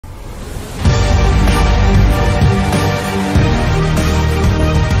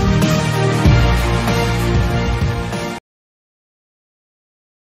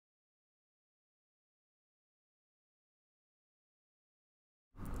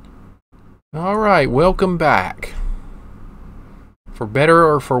Alright, welcome back. For better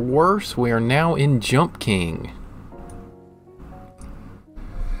or for worse, we are now in Jump King.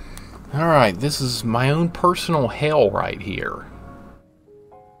 Alright, this is my own personal hell right here.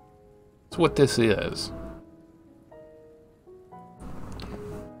 That's what this is.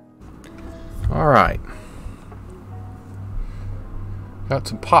 Alright. Got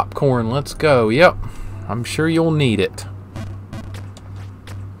some popcorn, let's go. Yep, I'm sure you'll need it.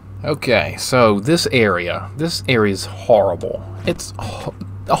 Okay, so this area is horrible. It's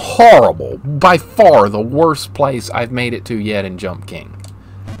horrible. By far the worst place I've made it to yet in Jump King.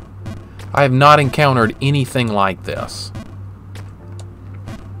 I have not encountered anything like this.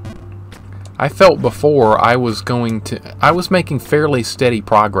 I felt before I was making fairly steady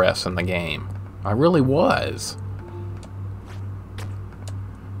progress in the game. I really was.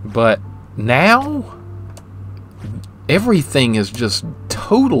 But now, everything is just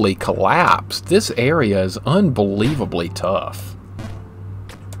totally collapsed. This area is unbelievably tough.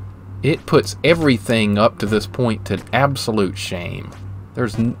 It puts everything up to this point to absolute shame.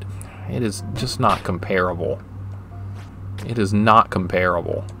 It is just not comparable. It is not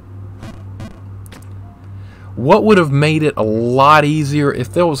comparable. What would have made it a lot easier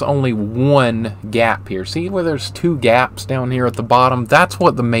if there was only one gap here? See where there's two gaps down here at the bottom? That's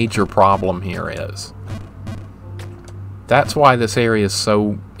what the major problem here is. That's why this area is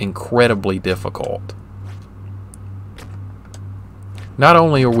so incredibly difficult. Not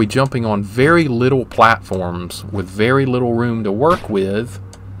only are we jumping on very little platforms with very little room to work with,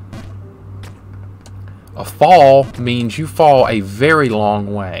 a fall means you fall a very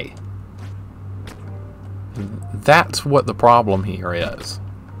long way. That's what the problem here is.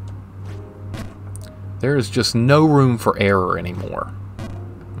 There is just no room for error anymore.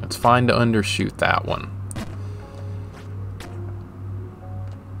 It's fine to undershoot that one.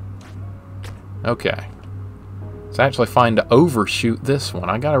 Okay. It's actually fine to overshoot this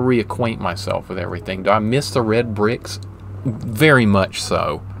one. I gotta reacquaint myself with everything. Do I miss the red bricks? Very much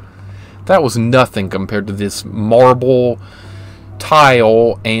so. That was nothing compared to this marble,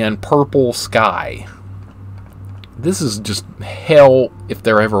 tile, and purple sky. This is just hell if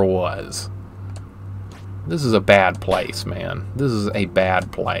there ever was. This is a bad place, man. This is a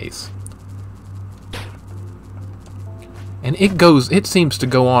bad place. And it seems to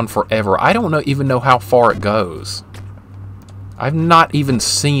go on forever. I don't even know how far it goes. I've not even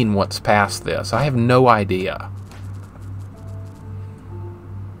seen what's past this. I have no idea.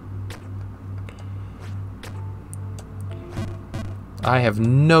 I have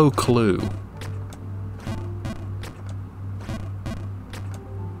no clue.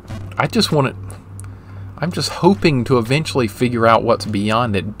 I'm just hoping to eventually figure out what's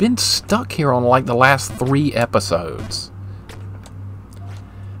beyond it. Been stuck here on like the last 3 episodes.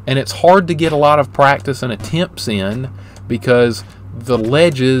 And it's hard to get a lot of practice and attempts in because the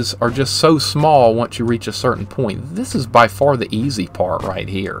ledges are just so small once you reach a certain point. This is by far the easy part right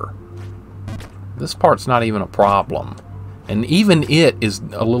here. This part's not even a problem. And even it is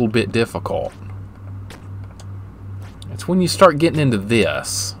a little bit difficult. It's when you start getting into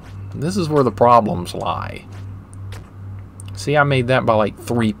this. This is where the problems lie. See, I made that by like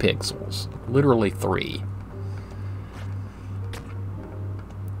 3 pixels. Literally 3.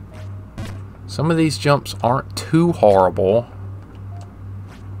 Some of these jumps aren't too horrible.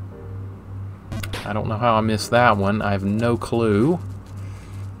 I don't know how I missed that one. I have no clue.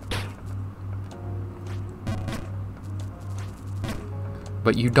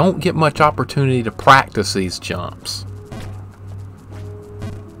 But you don't get much opportunity to practice these jumps.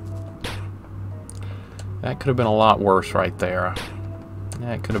 That could have been a lot worse right there.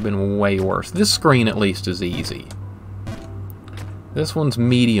 That could have been way worse. This screen at least is easy. This one's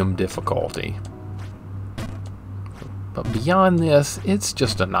medium difficulty. But beyond this, it's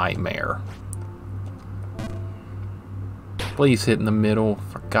just a nightmare. Please hit in the middle,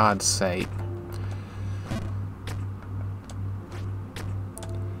 for God's sake.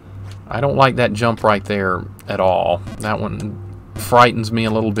 I don't like that jump right there at all. That one frightens me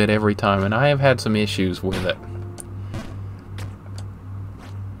a little bit every time, and I have had some issues with it.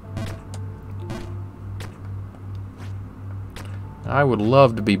 I would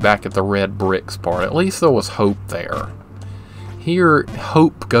love to be back at the red bricks part. At least there was hope there. Here,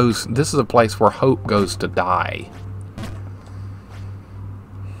 hope goes... This is a place where hope goes to die.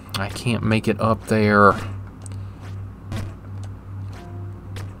 I can't make it up there.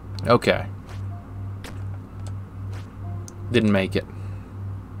 Okay. Didn't make it.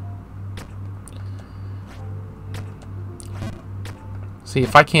 See,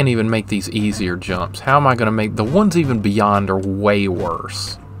 if I can't even make these easier jumps, how am I going to make... The ones even beyond are way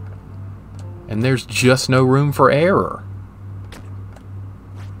worse. And there's just no room for error.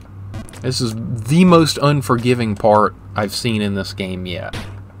 This is the most unforgiving part I've seen in this game yet.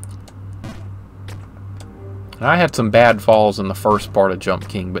 And I had some bad falls in the first part of Jump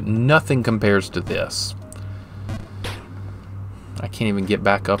King, but nothing compares to this. I can't even get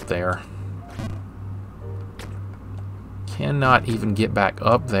back up there. Cannot even get back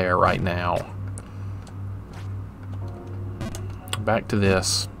up there right now. Back to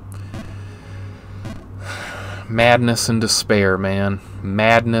this. Madness and despair, man.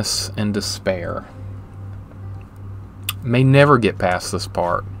 Madness and despair. May never get past this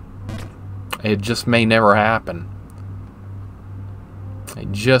part. It just may never happen. It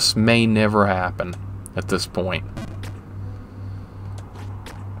just may never happen at this point.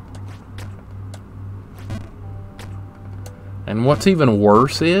 And what's even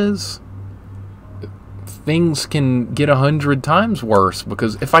worse is things can get 100 times worse,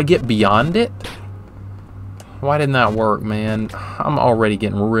 because if I get beyond it, why didn't that work, man? I'm already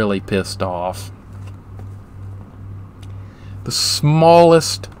getting really pissed off. The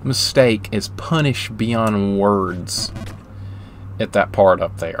smallest mistake is punished beyond words at that part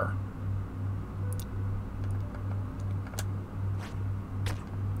up there.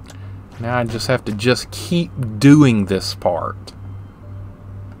 Now I just have to keep doing this part.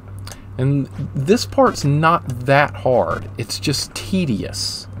 And this part's not that hard. It's just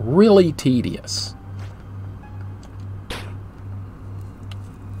tedious. Really tedious.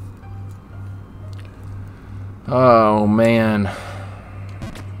 Oh, man.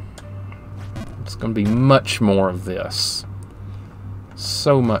 It's going to be much more of this.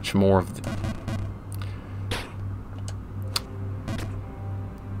 So much more of this.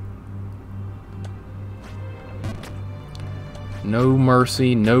 No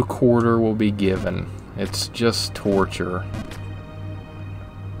mercy, no quarter will be given. It's just torture.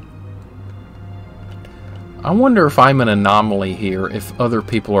 I wonder if I'm an anomaly here, if other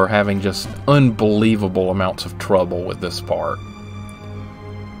people are having just unbelievable amounts of trouble with this part.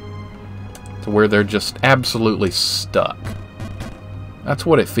 To where they're just absolutely stuck. That's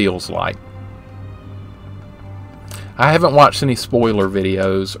what it feels like. I haven't watched any spoiler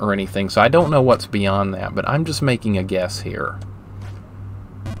videos or anything, so I don't know what's beyond that, but I'm just making a guess here.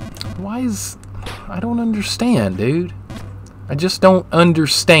 Why is... I don't understand, dude. I just don't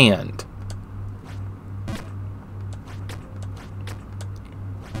understand.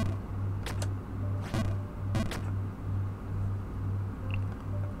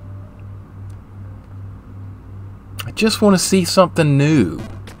 I just want to see something new.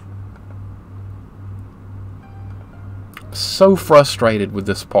 I'm so frustrated with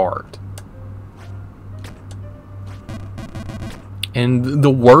this part. And the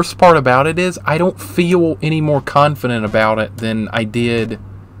worst part about it is I don't feel any more confident about it than I did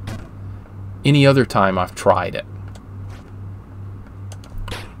any other time I've tried it.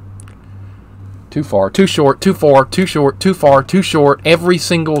 Too far, too short, too far, too short, too far, too short, every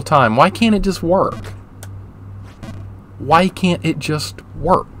single time. Why can't it just work? Why can't it just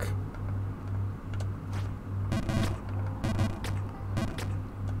work?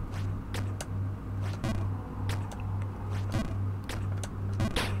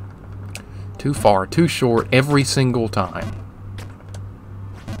 Too far, too short, every single time.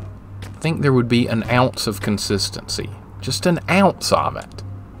 I think there would be an ounce of consistency. Just an ounce of it.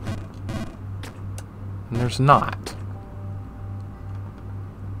 And there's not.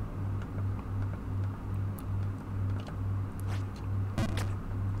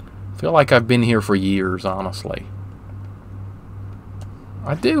 I feel like I've been here for years, honestly.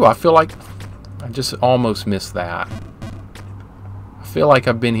 I do. I feel like I just almost missed that. I feel like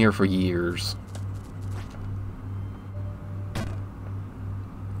I've been here for years.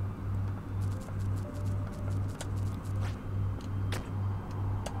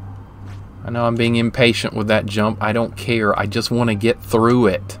 I know I'm being impatient with that jump. I don't care. I just want to get through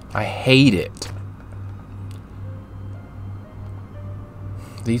it. I hate it.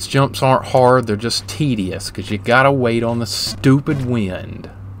 These jumps aren't hard. They're just tedious because you gotta wait on the stupid wind.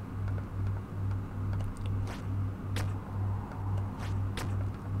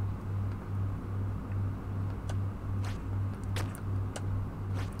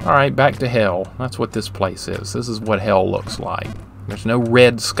 Alright, back to hell. That's what this place is. This is what hell looks like. There's no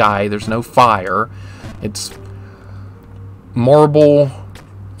red sky. There's no fire. It's marble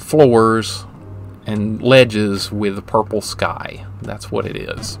floors and ledges with purple sky. That's what it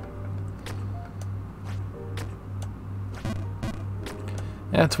is.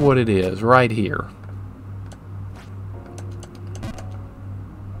 That's what it is right here.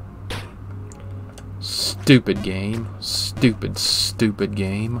 Stupid game. Stupid. Stupid, stupid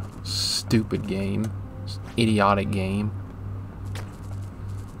game. Stupid game. Idiotic game.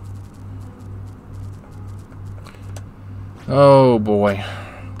 Oh boy.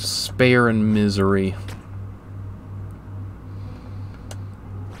 Despair and misery.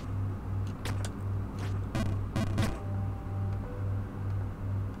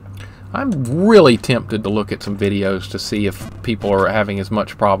 I'm really tempted to look at some videos to see if people are having as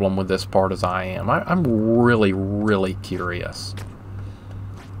much problem with this part as I am. I'm really, really curious.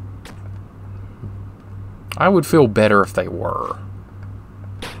 I would feel better if they were.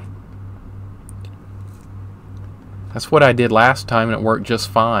 That's what I did last time and it worked just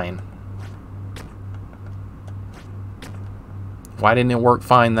fine. Why didn't it work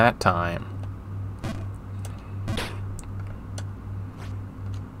fine that time?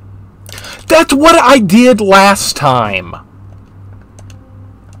 That's what I did last time!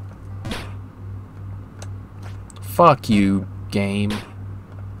 Fuck you, game.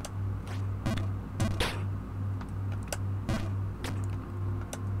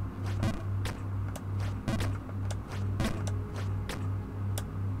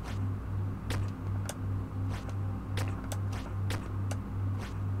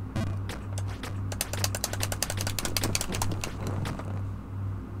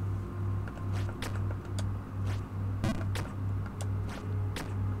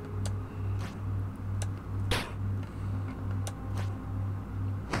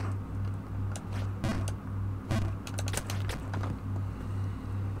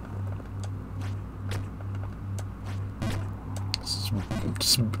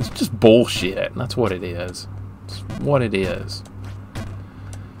 It's just bullshit. That's what it is. It's what it is.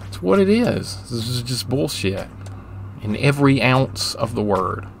 It's what it is. This is just bullshit. In every ounce of the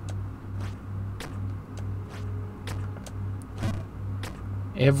word.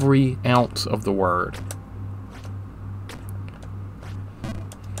 Every ounce of the word.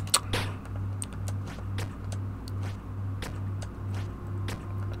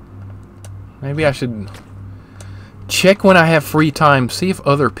 Maybe I should check when I have free time, see if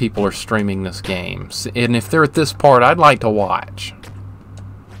other people are streaming this game. And if they're at this part, I'd like to watch.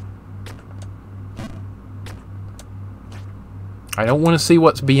 I don't want to see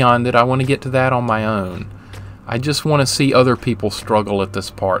what's beyond it. I want to get to that on my own. I just want to see other people struggle at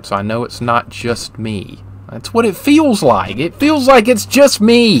this part, so I know it's not just me. That's what it feels like. It feels like it's just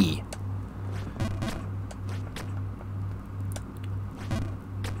me.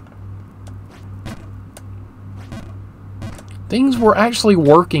 Things were actually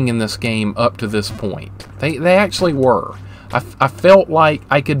working in this game up to this point. They actually were. I felt like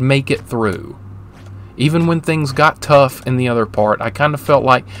I could make it through. Even when things got tough in the other part, I kind of felt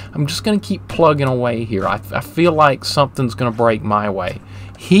like I'm just going to keep plugging away here. I feel like something's going to break my way.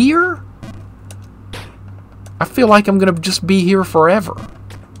 Here, I feel like I'm going to just be here forever.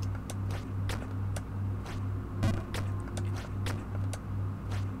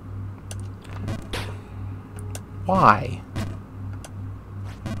 Why?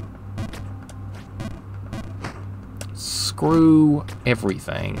 Screw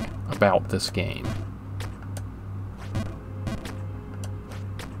everything about this game.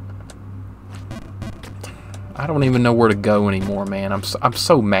 I don't even know where to go anymore, man. I'm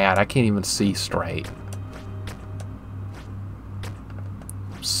so mad. I can't even see straight.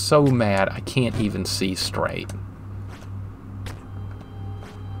 I'm so mad. I can't even see straight.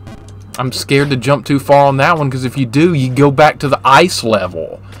 I'm scared to jump too far on that one because if you do, you go back to the ice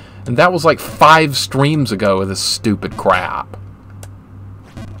level. And that was like 5 streams ago of this stupid crap.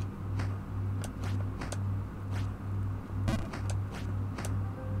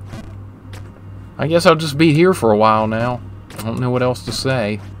 I guess I'll just be here for a while now. I don't know what else to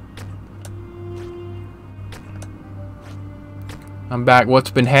say. I'm back.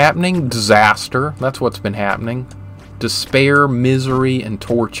 What's been happening? Disaster. That's what's been happening. Despair, misery, and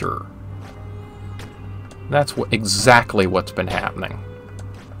torture. That's exactly what's been happening.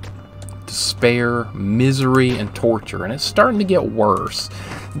 Despair, misery, and torture. And it's starting to get worse.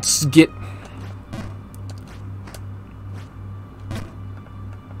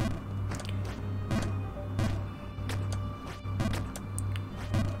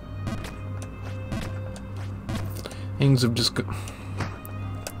 Things have just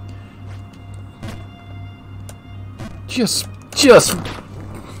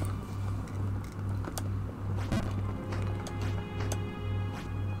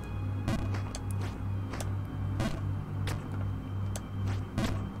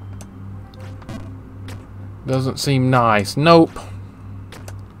doesn't seem nice. Nope.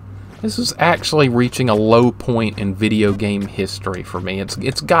 This is actually reaching a low point in video game history for me.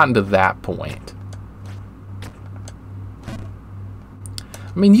 It's gotten to that point.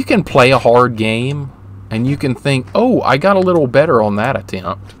 I mean, you can play a hard game, and you can think, oh, I got a little better on that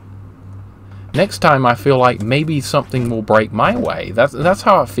attempt. Next time I feel like maybe something will break my way. That's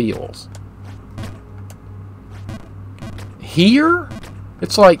how it feels. Here,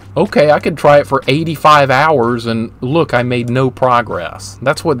 it's like, okay, I could try it for 85 hours, and look, I made no progress.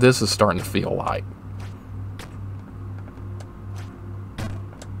 That's what this is starting to feel like.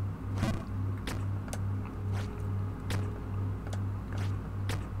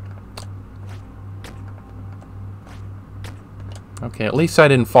 Okay, at least I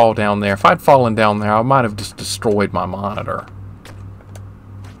didn't fall down there. If I'd fallen down there, I might have just destroyed my monitor.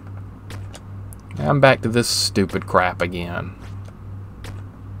 I'm back to this stupid crap again.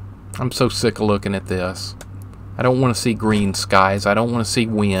 I'm so sick of looking at this. I don't want to see green skies. I don't want to see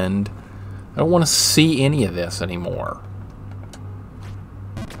wind. I don't want to see any of this anymore.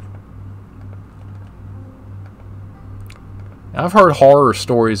 I've heard horror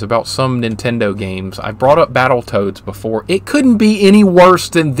stories about some Nintendo games. I've brought up Battletoads before. It couldn't be any worse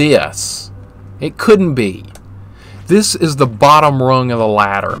than this. It couldn't be. This is the bottom rung of the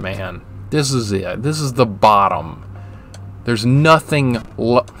ladder, man. This is it. This is the bottom. There's nothing...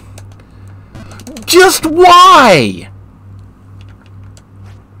 Just why?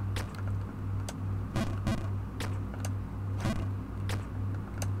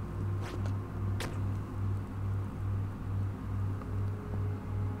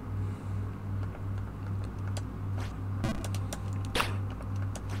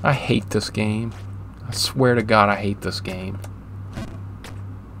 I hate this game. I swear to God, I hate this game.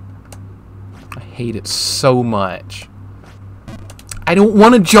 I hate it so much. I don't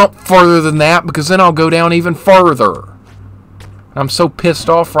want to jump further than that because then I'll go down even further. I'm so pissed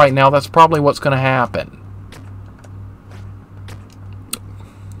off right now, that's probably what's going to happen.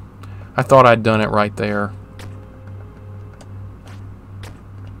 I thought I'd done it right there.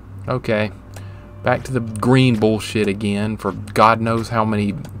 Okay. Back to the green bullshit again for God knows how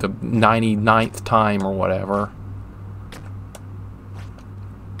many, the 99th time or whatever.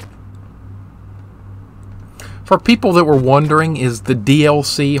 For people that were wondering, is the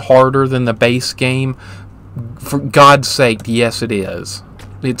DLC harder than the base game? For God's sake, yes it is.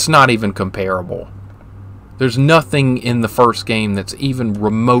 It's not even comparable. There's nothing in the first game that's even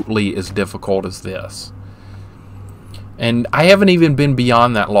remotely as difficult as this. And I haven't even been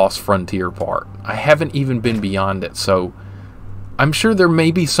beyond that Lost Frontier part. I haven't even been beyond it, so I'm sure there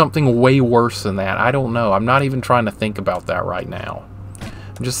may be something way worse than that. I don't know. I'm not even trying to think about that right now.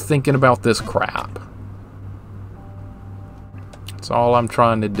 I'm just thinking about this crap. That's all I'm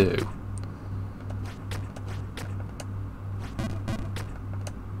trying to do.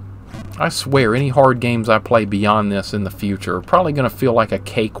 I swear, any hard games I play beyond this in the future are probably going to feel like a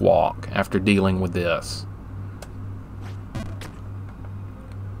cakewalk after dealing with this.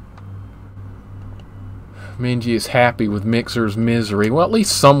 Minji is happy with Mixer's misery. Well, at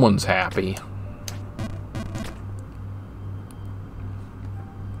least someone's happy.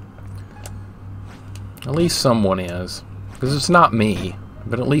 At least someone is. Because it's not me,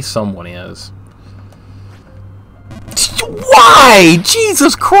 but at least someone is. Why?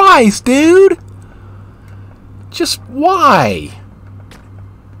 Jesus Christ, dude! Just why?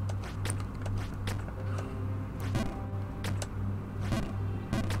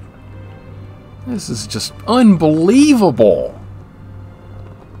 This is just unbelievable.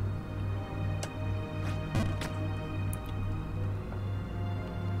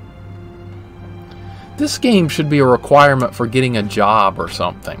 This game should be a requirement for getting a job or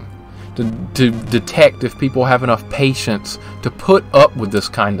something. To detect if people have enough patience to put up with this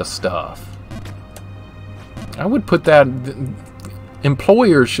kind of stuff. I would put that...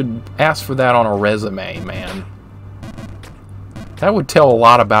 Employers should ask for that on a resume, man. That would tell a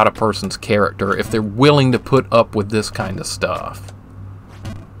lot about a person's character if they're willing to put up with this kind of stuff.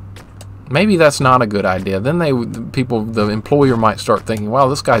 Maybe that's not a good idea. Then the employer might start thinking, wow,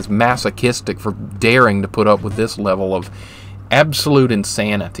 this guy's masochistic for daring to put up with this level of absolute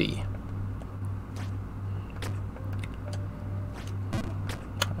insanity.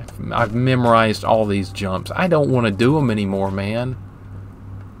 I've memorized all these jumps. I don't want to do them anymore, man.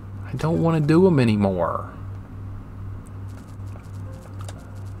 I don't want to do them anymore.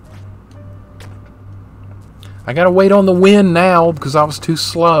 I gotta wait on the wind now because I was too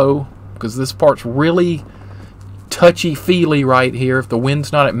slow. Because this part's really touchy-feely right here. If the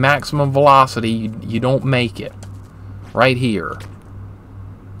wind's not at maximum velocity, you don't make it. Right here.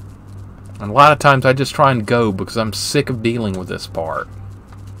 And a lot of times I just try and go because I'm sick of dealing with this part.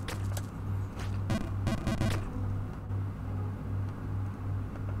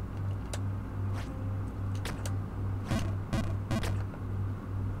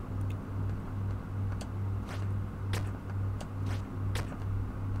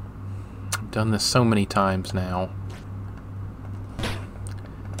 Done this so many times now.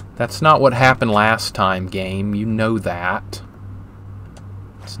 That's not what happened last time, game. You know that.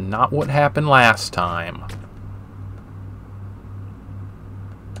 It's not what happened last time.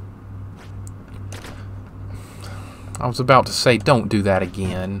 I was about to say, don't do that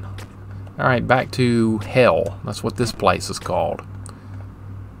again. Alright, back to hell. That's what this place is called.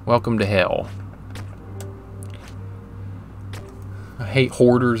 Welcome to hell. I hate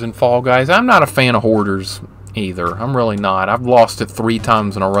hoarders and Fall Guys. I'm not a fan of hoarders either. I'm really not. I've lost it 3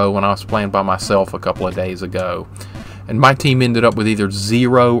 times in a row when I was playing by myself a couple of days ago. And my team ended up with either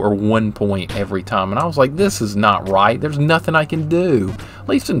 0 or 1 point every time. And I was like, this is not right. There's nothing I can do. At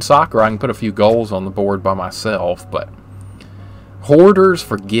least in soccer, I can put a few goals on the board by myself. But hoarders,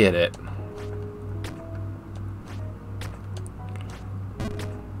 forget it.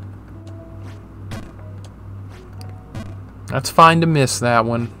 That's fine to miss that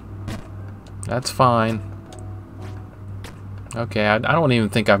one. That's fine. Okay, I don't even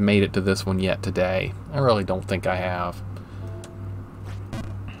think I've made it to this one yet today. I really don't think I have.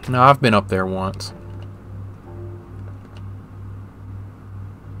 No, I've been up there once.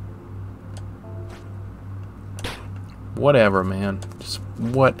 Whatever, man. Just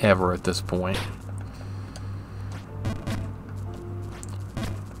whatever at this point.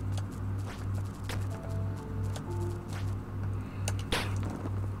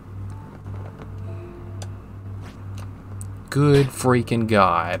 Good freaking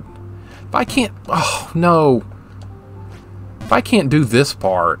God. If I can't... Oh, no. If I can't do this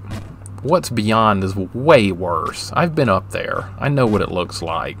part, what's beyond is way worse. I've been up there. I know what it looks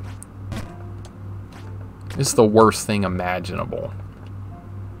like. It's the worst thing imaginable.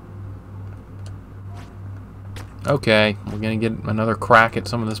 Okay, we're gonna get another crack at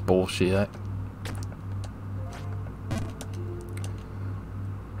some of this bullshit.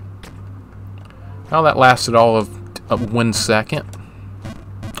 Well, that lasted all of 1 second.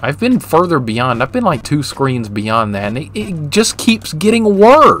 I've been further beyond. I've been like 2 screens beyond that, and it just keeps getting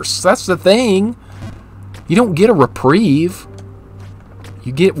worse. That's the thing. You don't get a reprieve.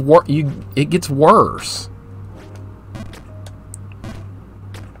 You get it gets worse.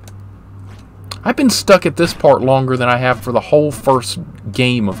 I've been stuck at this part longer than I have for the whole first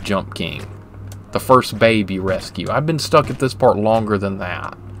game of Jump King. The first baby rescue. I've been stuck at this part longer than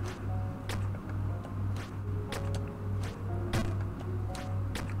that.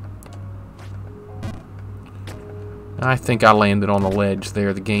 I think I landed on the ledge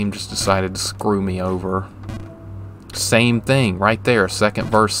there. The game just decided to screw me over. Same thing right there.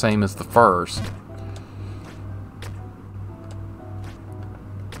 Second verse, same as the first.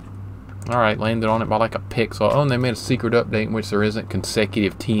 Alright, landed on it by like a pixel. Oh, and they made a secret update in which there isn't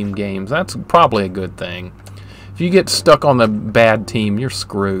consecutive team games. That's probably a good thing. If you get stuck on the bad team, you're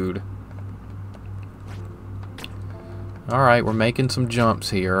screwed. Alright, we're making some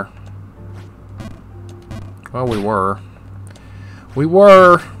jumps here. Well, we were. We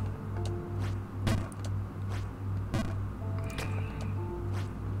were.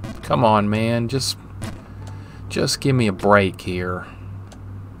 Come on, man. Just give me a break here.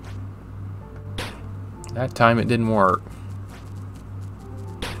 That time it didn't work.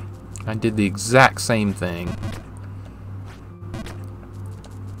 I did the exact same thing.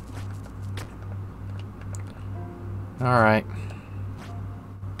 Alright.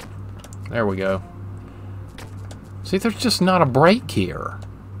 There we go. See, there's just not a break here.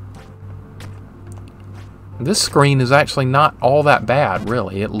 This screen is actually not all that bad,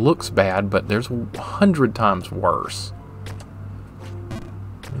 really. It looks bad, but there's 100 times worse.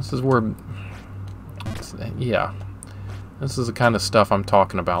 This is where... Yeah. This is the kind of stuff I'm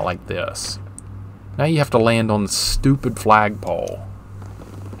talking about, like this. Now you have to land on the stupid flagpole.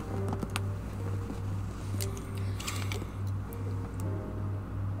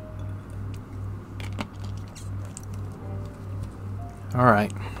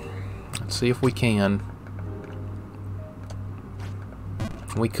 Alright, let's see if we can.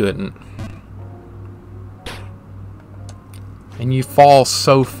 We couldn't. And you fall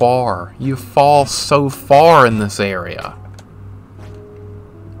so far. You fall so far in this area.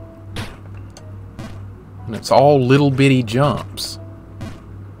 And it's all little bitty jumps.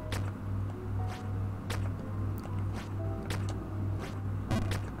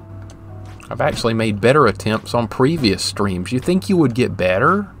 I've actually made better attempts on previous streams. You think you would get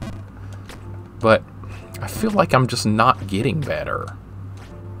better? But I feel like I'm just not getting better.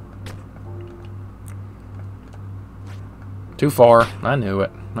 Too far. I knew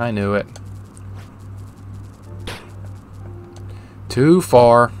it. I knew it. Too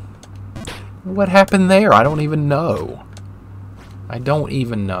far. What happened there? I don't even know. I don't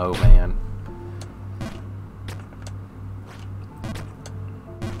even know, man.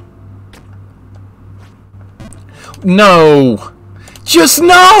 no! Just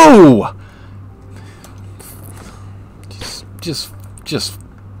no! Just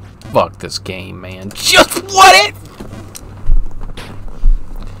fuck this game, man. Just what it?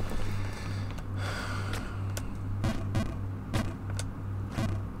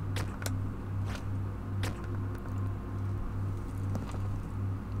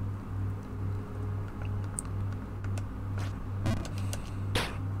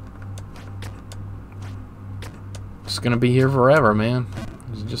 It's gonna be here forever, man.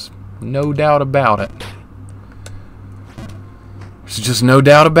 There's just no doubt about it. There's just no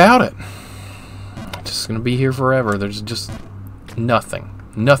doubt about it. It's just gonna be here forever. There's just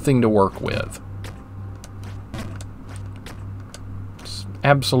nothing to work with. Just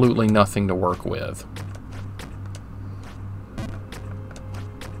absolutely nothing to work with.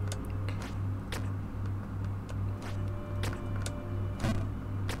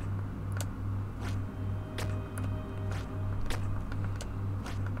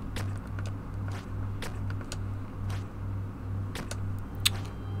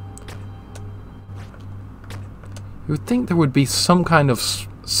 You would think there would be some kind of,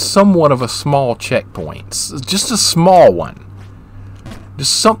 somewhat of a small checkpoint. Just a small one.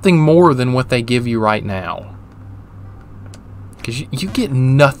 Just something more than what they give you right now. Because you get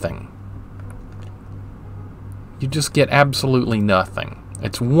nothing. You just get absolutely nothing.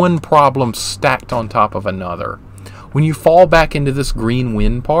 It's one problem stacked on top of another. When you fall back into this green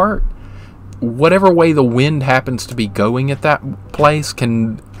wind part, whatever way the wind happens to be going at that place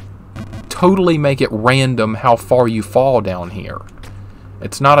can totally make it random how far you fall down here.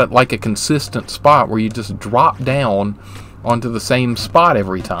 It's not like a consistent spot where you just drop down onto the same spot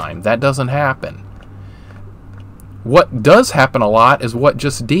every time. That doesn't happen. What does happen a lot is what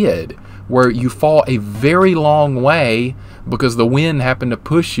just did, where you fall a very long way because the wind happened to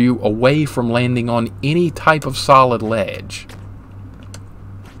push you away from landing on any type of solid ledge.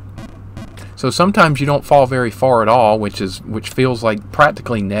 So sometimes you don't fall very far at all, which feels like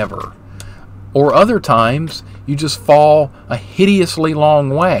practically never. Or other times, you just fall a hideously long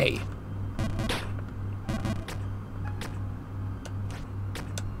way.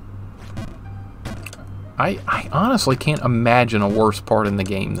 I honestly can't imagine a worse part in the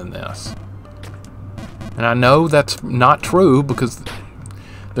game than this. And I know that's not true because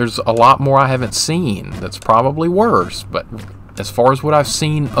there's a lot more I haven't seen that's probably worse. But as far as what I've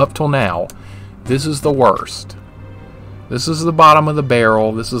seen up till now, this is the worst. This is the bottom of the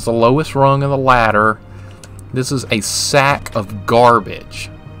barrel. This is the lowest rung of the ladder. This is a sack of garbage.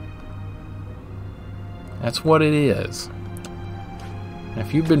 That's what it is.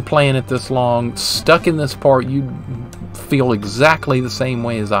 If you've been playing it this long, stuck in this part, you feel exactly the same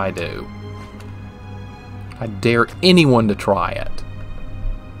way as I do. I dare anyone to try it.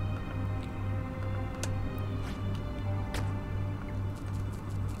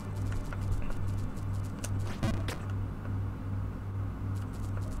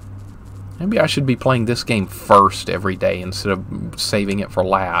 Maybe I should be playing this game first every day instead of saving it for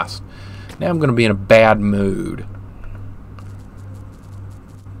last. Now I'm going to be in a bad mood.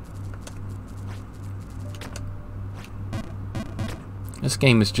 This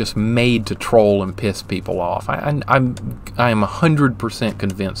game is just made to troll and piss people off. I am 100%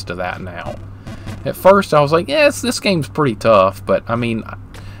 convinced of that now. At first I was like, yes, this game's pretty tough, but I mean,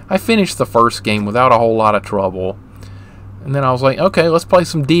 I finished the first game without a whole lot of trouble. And then I was like, okay, let's play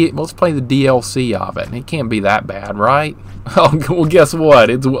the DLC of it. And it can't be that bad, right? Oh, well, guess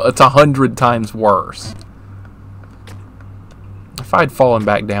what? It's 100 times worse. If I'd fallen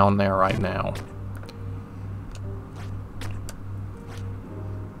back down there right now.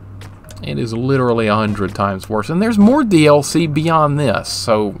 It is literally 100 times worse. And there's more DLC beyond this,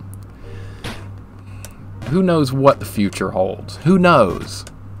 so who knows what the future holds? Who knows?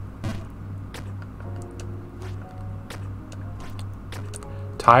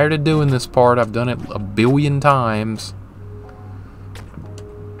 Tired of doing this part. I've done it a billion times.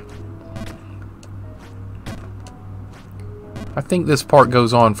 I think this part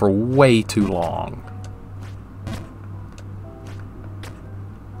goes on for way too long.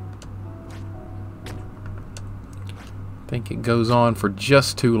 I think it goes on for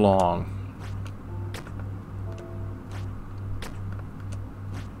just too long.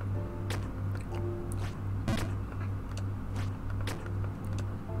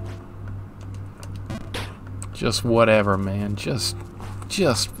 Just whatever, man. Just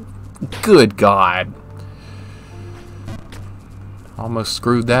good God. Almost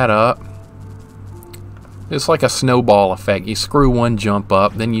screwed that up. It's like a snowball effect. You screw one jump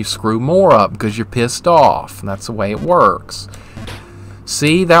up, then you screw more up because you're pissed off. And that's the way it works.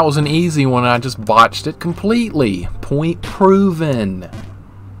 See, that was an easy one. I just botched it completely. Point proven.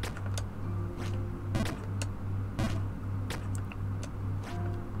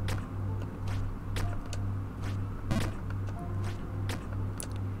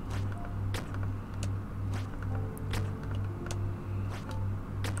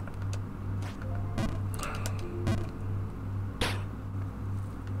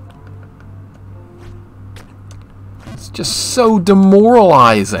 It's just so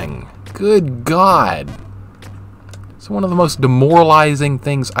demoralizing. Good God. It's one of the most demoralizing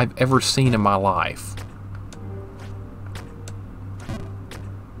things I've ever seen in my life.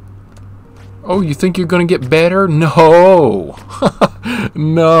 Oh, you think you're going to get better? No.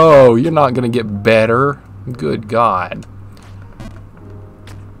 No, you're not going to get better. Good God.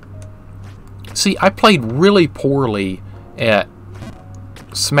 See, I played really poorly at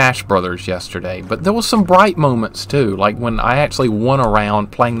Smash Brothers yesterday, but there was some bright moments too, like when I actually won a round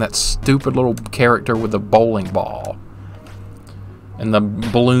playing that stupid little character with the bowling ball and the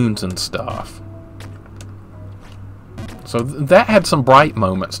balloons and stuff. So that had some bright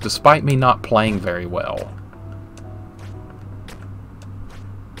moments despite me not playing very well.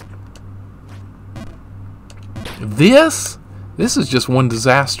 This is just one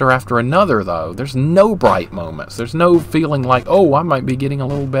disaster after another, though. There's no bright moments. There's no feeling like, oh, I might be getting a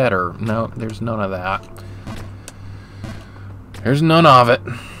little better. No, there's none of that. There's none of it.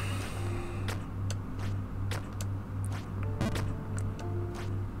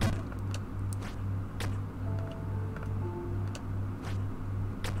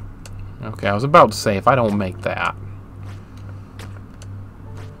 Okay, I was about to say, if I don't make that.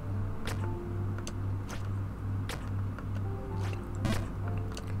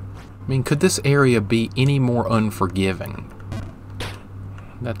 I mean, could this area be any more unforgiving?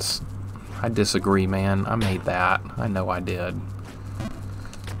 I disagree, man. I made that. I know I did.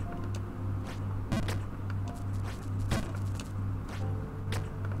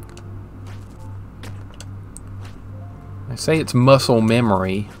 I say it's muscle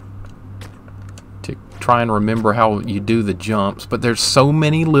memory to try and remember how you do the jumps, but there's so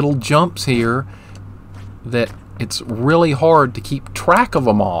many little jumps here that it's really hard to keep track of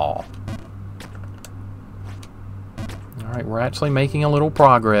them all. Alright, we're actually making a little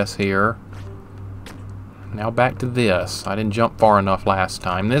progress here. Now back to this. I didn't jump far enough last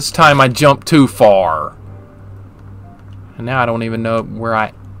time. This time I jumped too far. And now I don't even know where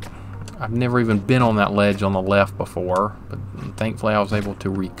I've never even been on that ledge on the left before. But thankfully I was able to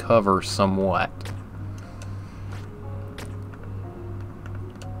recover somewhat.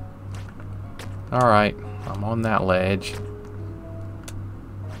 Alright, I'm on that ledge.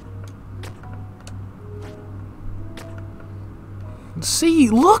 See,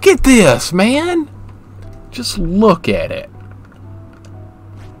 look at this, man! Just look at it.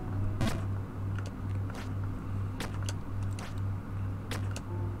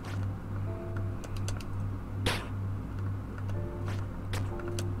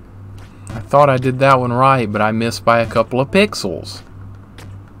 I thought I did that one right, but I missed by a couple of pixels.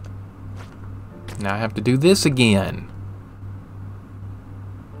 Now I have to do this again.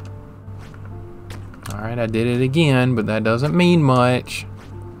 Alright, I did it again, but that doesn't mean much.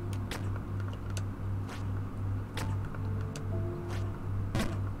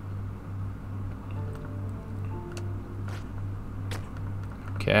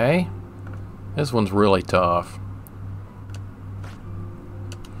 Okay. This one's really tough.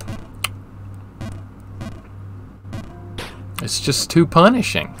 It's just too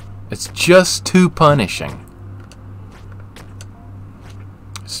punishing. It's just too punishing.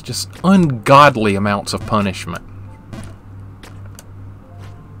 It's just ungodly amounts of punishment.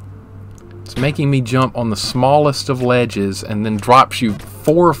 It's making me jump on the smallest of ledges and then drops you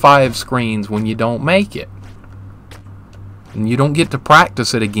 4 or 5 screens when you don't make it. And you don't get to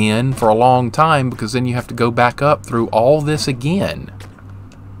practice it again for a long time because then you have to go back up through all this again.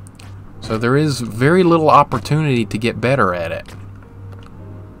 So there is very little opportunity to get better at it.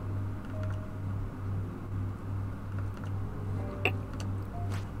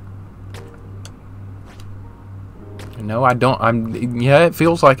 No, I don't. Yeah, it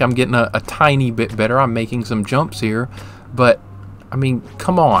feels like I'm getting a tiny bit better. I'm making some jumps here, but I mean,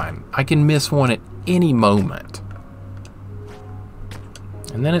 come on. I can miss one at any moment.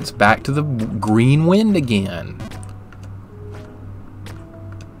 And then it's back to the green wind again.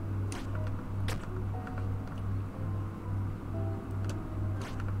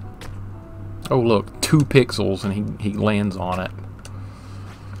 Oh, look, 2 pixels and he lands on it.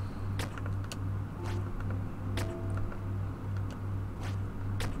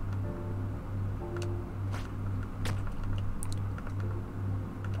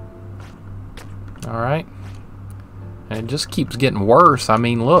 Alright. And it just keeps getting worse. I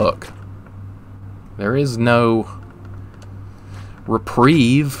mean, look. There is no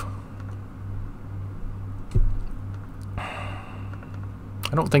reprieve.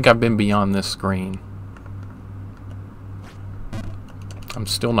 I don't think I've been beyond this screen. I'm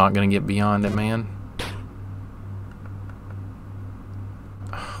still not going to get beyond it, man.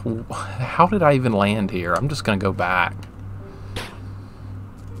 How did I even land here? I'm just going to go back.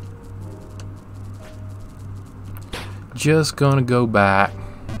 Just going to go back.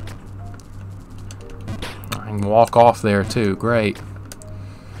 I can walk off there too. Great.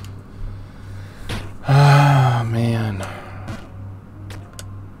 Ah, man.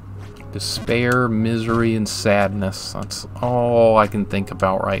 Despair, misery, and sadness. That's all I can think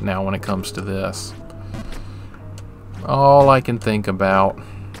about right now when it comes to this. All I can think about.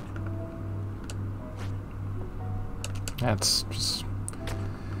 That's just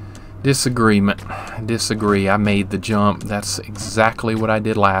disagreement. I disagree. I made the jump. That's exactly what I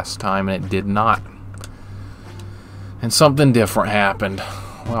did last time, and it did not. And something different happened.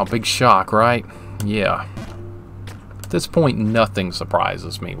 Wow, big shock, right? Yeah. At this point, nothing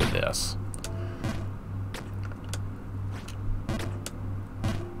surprises me with this.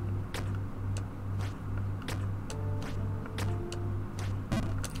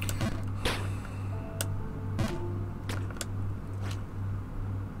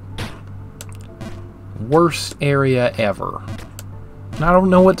 Worst area ever. And I don't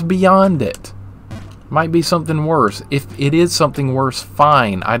know what's beyond it. Might be something worse. If it is something worse,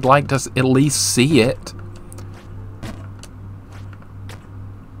 fine. I'd like to at least see it.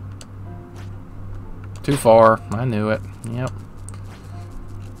 Too far. I knew it. Yep.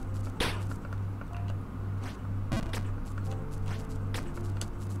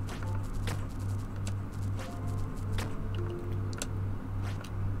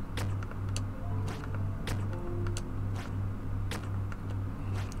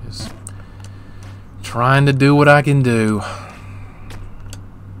 Just trying to do what I can do.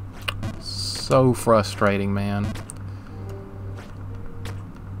 So frustrating, man.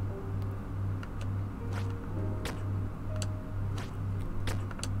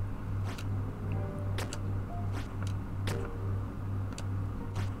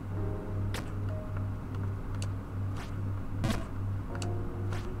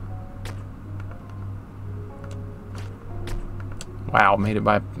 Wow, made it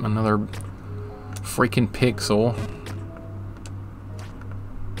by another freaking pixel.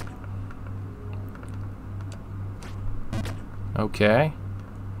 Okay.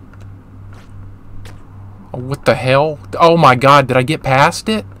 Oh, what the hell? Oh my god, did I get past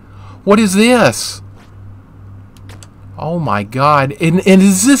it? What is this? Oh my god. And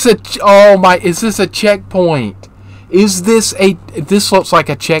is this a... Oh my... Is this a checkpoint? Is this a... This looks like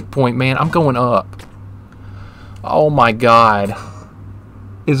a checkpoint, man. I'm going up. Oh my god.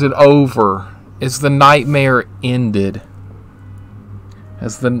 Is it over? Is the nightmare ended?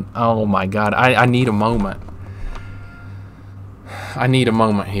 Has the... Oh my god. I need a moment. I need a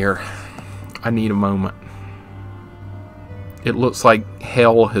moment here. I need a moment. It looks like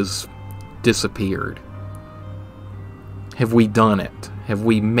hell has disappeared. Have we done it? Have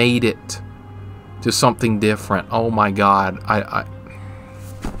we made it to something different? Oh my god.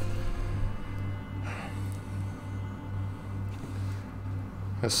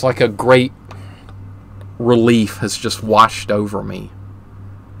 It's like a great relief has just washed over me.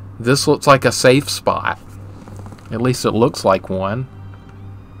 This looks like a safe spot. At least it looks like one.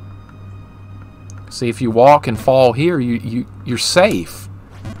 See, if you walk and fall here, you're safe.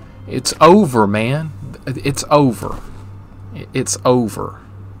 It's over, man. It's over. It's over.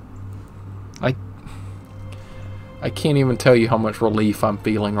 I can't even tell you how much relief I'm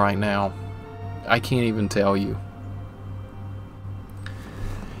feeling right now. I can't even tell you.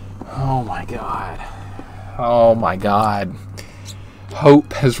 Oh my god. Oh my god.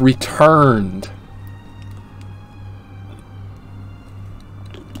 Hope has returned.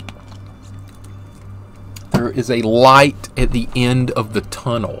 There is a light at the end of the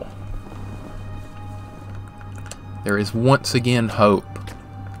tunnel. There is once again hope.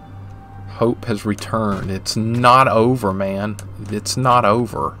 Hope has returned. It's not over, man. It's not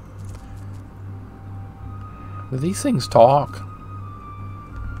over. Do these things talk?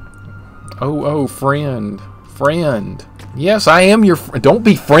 Oh, friend. Friend. Yes, I am your friend. Don't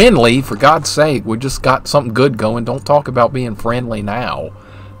be friendly, for God's sake. We just got something good going. Don't talk about being friendly now.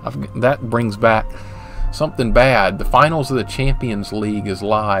 That brings back something bad. The finals of the Champions League is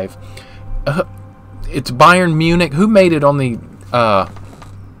live. It's Bayern Munich. Who made it on the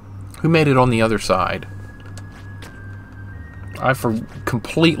other side?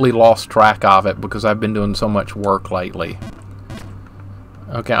 completely lost track of it because I've been doing so much work lately.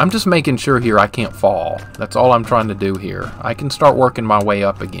 Okay, I'm just making sure here I can't fall. That's all I'm trying to do here. I can start working my way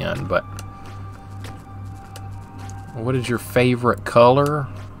up again, but... What is your favorite color?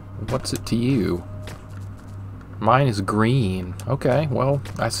 What's it to you? Mine is green. Okay, well,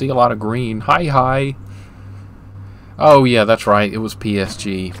 I see a lot of green. Hi, hi. Oh, yeah, that's right. It was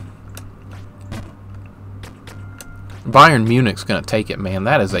PSG. Bayern Munich's going to take it, man.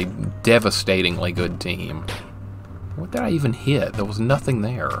 That is a devastatingly good team. What did I even hit? There was nothing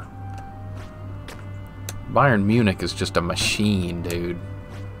there. Bayern Munich is just a machine, dude.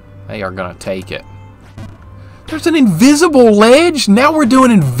 They are going to take it. There's an invisible ledge? Now we're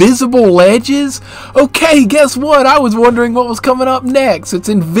doing invisible ledges? Okay, guess what? I was wondering what was coming up next. It's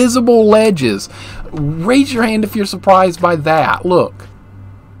invisible ledges. Raise your hand if you're surprised by that. Look.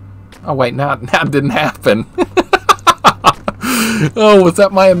 Oh, wait, now it didn't happen. Oh, was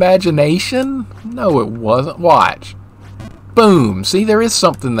that my imagination? No, it wasn't. Watch. Boom. See, there is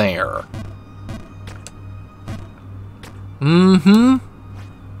something there. Mm-hmm.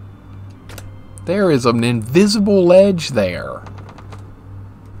 There is an invisible ledge there.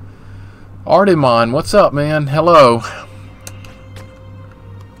 Artemon, what's up, man? Hello.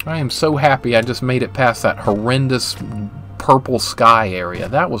 I am so happy I just made it past that horrendous purple sky area.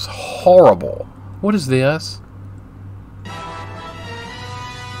 That was horrible. What is this?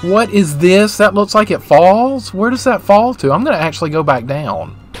 What is this? That looks like it falls? Where does that fall to? I'm going to actually go back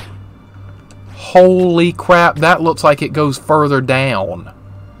down. Holy crap, that looks like it goes further down.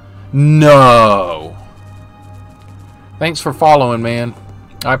 No. Thanks for following, man.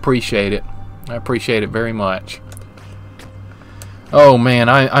 I appreciate it. I appreciate it very much. Oh, man,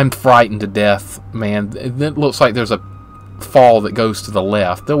 I'm frightened to death, man. It looks like there's a fall that goes to the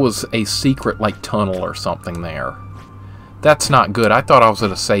left. There was a secret, like, tunnel or something there. That's not good. I thought I was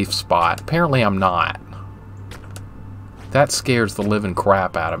at a safe spot. Apparently I'm not. That scares the living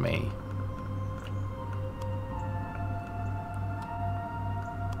crap out of me.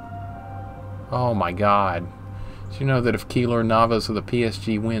 Oh my god. Did you know that if Keylor Navas of the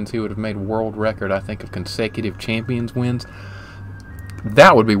PSG wins, he would have made world record, I think, of consecutive Champions wins?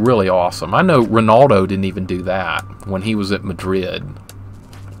 That would be really awesome. I know Ronaldo didn't even do that when he was at Madrid.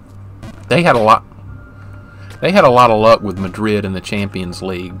 They had a lot of luck with Madrid in the Champions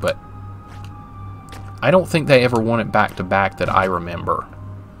League, but I don't think they ever won it back-to-back that I remember.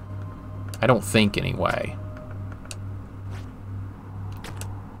 I don't think, anyway.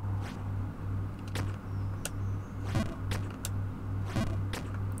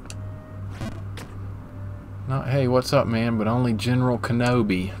 Not, hey, what's up, man? But only General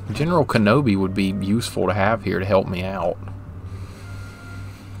Kenobi. General Kenobi would be useful to have here to help me out.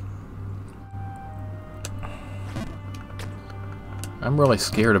 I'm really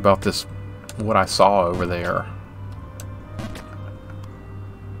scared about this, what I saw over there.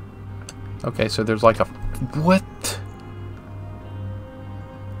 Okay, so there's like a... What?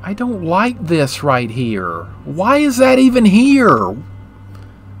 I don't like this right here. Why is that even here?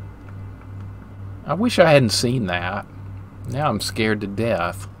 I wish I hadn't seen that. Now I'm scared to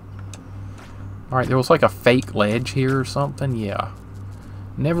death. Alright, there was like a fake ledge here or something. Yeah.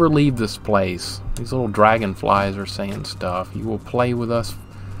 Never leave this place. These little dragonflies are saying stuff. You will play with us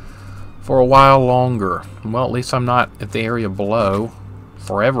for a while longer. Well, at least I'm not at the area below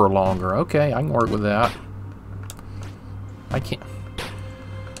forever longer. Okay, I can work with that. I can't...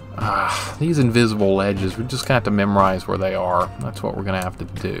 these invisible ledges, we're just going to have to memorize where they are. That's what we're going to have to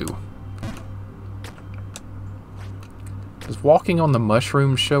do. Does walking on the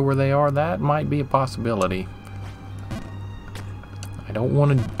mushrooms show where they are? That might be a possibility. I don't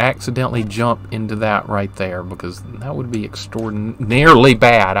want to accidentally jump into that right there because that would be extraordinarily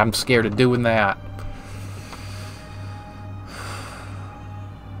bad. I'm scared of doing that.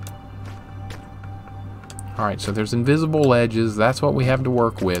 Alright, so there's invisible ledges. That's what we have to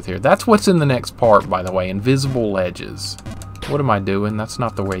work with here. That's what's in the next part, by the way. Invisible ledges. What am I doing? That's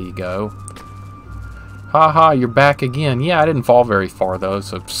not the way you go. Haha, you're back again. Yeah, I didn't fall very far, though,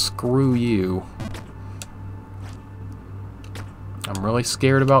 so screw you. I'm really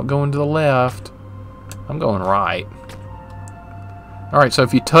scared about going to the left. I'm going right. Alright, so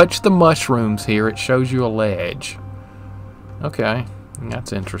if you touch the mushrooms here, it shows you a ledge. Okay,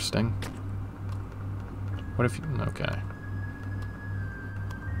 that's interesting. What if you... Okay.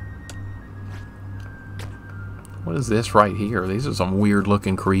 What is this right here? These are some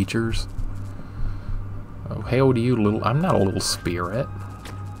weird-looking creatures. Oh, hail to you, little... I'm not a little spirit.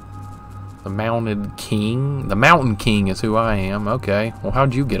 The Mounted King? The Mountain King is who I am. Okay. Well,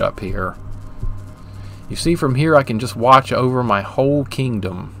 how'd you get up here? You see, from here I can just watch over my whole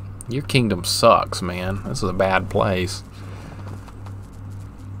kingdom. Your kingdom sucks, man. This is a bad place.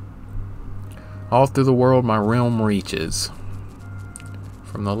 All through the world my realm reaches.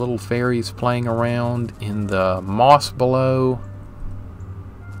 From the little fairies playing around in the moss below,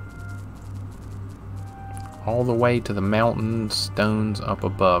 all the way to the mountain stones up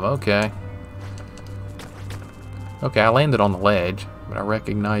above. Okay. Okay, I landed on the ledge, but I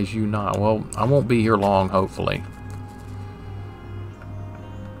recognize you not. Well, I won't be here long, hopefully.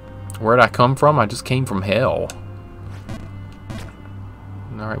 Where'd I come from? I just came from hell.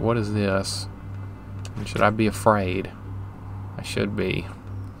 Alright, what is this? And should I be afraid? I should be.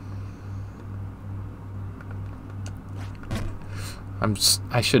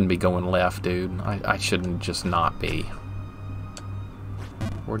 I shouldn't be going left, dude. I shouldn't just not be.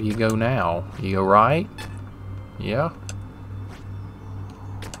 Where do you go now? You go right? Yeah.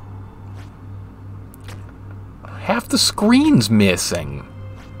 Half the screen's missing.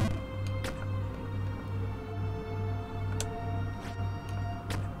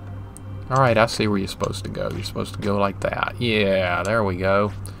 Alright, I see where you're supposed to go. You're supposed to go like that. Yeah, there we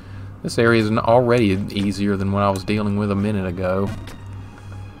go. This area is already easier than what I was dealing with a minute ago.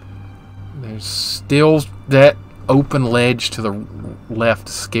 There's still that open ledge to the left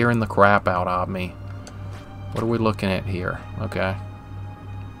scaring the crap out of me. What are we looking at here? Okay.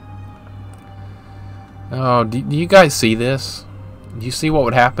 Oh, do you guys see this? Do you see what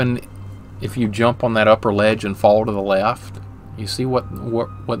would happen if you jump on that upper ledge and fall to the left? You see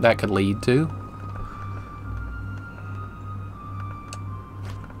what that could lead to?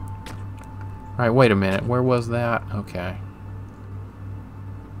 Alright, wait a minute. Where was that? Okay.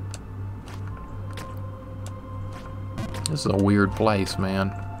 This is a weird place, man.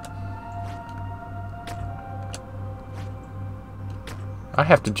 I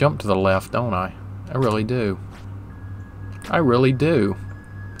have to jump to the left, don't I? I really do. I really do.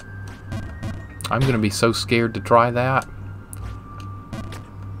 I'm going to be so scared to try that.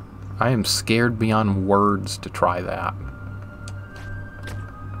 I am scared beyond words to try that.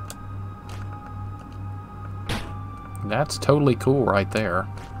 That's totally cool right there.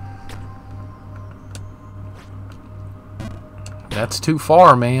 That's too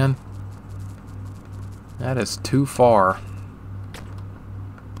far, man. That is too far.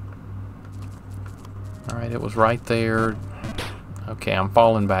 Alright, it was right there. Okay, I'm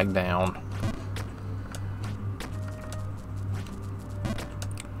falling back down.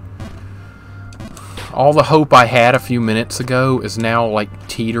 All the hope I had a few minutes ago is now like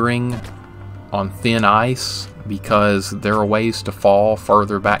teetering on thin ice because there are ways to fall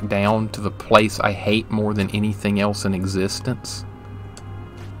further back down to the place I hate more than anything else in existence.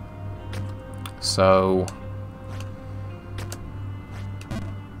 So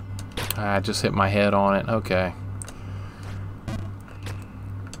I just hit my head on it. Okay.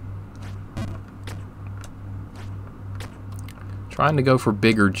 Trying to go for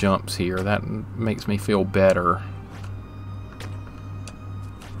bigger jumps here. That makes me feel better.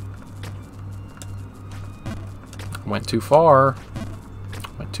 Went too far.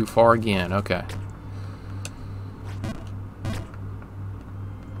 Went too far again. Okay.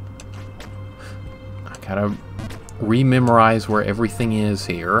 I gotta rememorize where everything is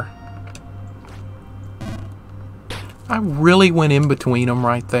here. I really went in between them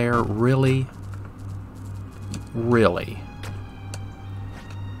right there. Really? Really?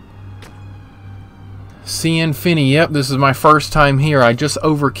 CN Finney, yep, this is my first time here. I just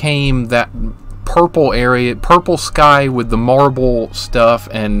overcame that purple area, purple sky with the marble stuff,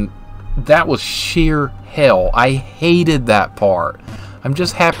 and that was sheer hell. I hated that part. I'm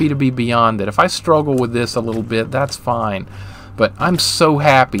just happy to be beyond it. If I struggle with this a little bit, that's fine. But I'm so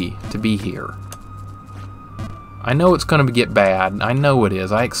happy to be here. I know it's going to get bad. I know it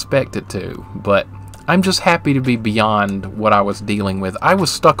is. I expect it to. But I'm just happy to be beyond what I was dealing with. I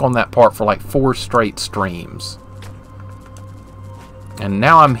was stuck on that part for like 4 straight streams. And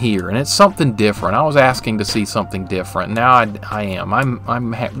now I'm here, and it's something different. I was asking to see something different. Now I am.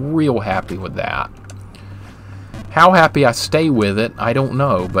 I'm real happy with that. How happy I stay with it, I don't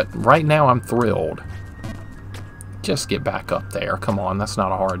know. But right now I'm thrilled. Just get back up there. Come on, that's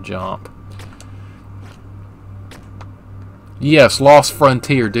not a hard jump. Yes, Lost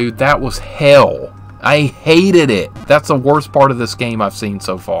Frontier, dude. That was hell. I hated it. That's the worst part of this game I've seen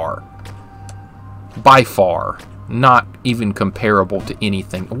so far. By far. Not even comparable to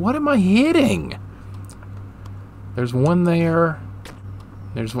anything. What am I hitting? There's one there.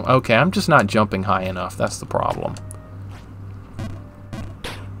 There's one. Okay, I'm just not jumping high enough. That's the problem.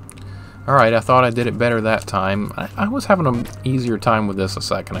 Alright, I thought I did it better that time. I was having an easier time with this a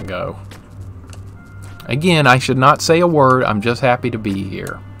second ago. Again, I should not say a word. I'm just happy to be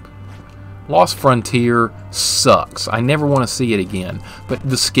here. Lost Frontier sucks. I never want to see it again. But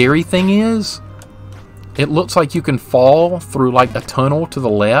the scary thing is, it looks like you can fall through like a tunnel to the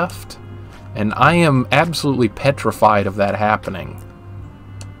left. And I am absolutely petrified of that happening.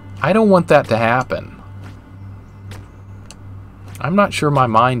 I don't want that to happen. I'm not sure my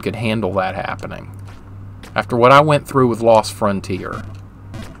mind could handle that happening. After what I went through with Lost Frontier.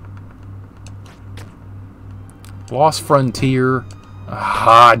 Lost Frontier.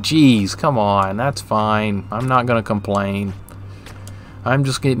 Ah, geez, come on. That's fine. I'm not going to complain. I'm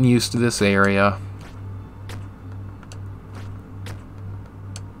just getting used to this area.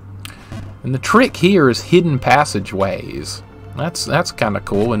 And the trick here is hidden passageways. That's kind of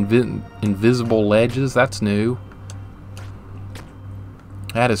cool. Invisible ledges. That's new.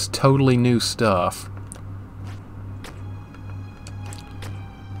 That is totally new stuff.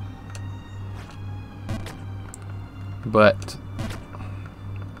 But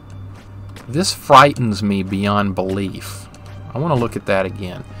this frightens me beyond belief. I want to look at that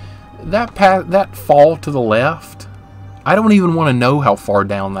again. That fall to the left, I don't even want to know how far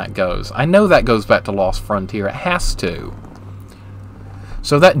down that goes. I know that goes back to Lost Frontier. It has to.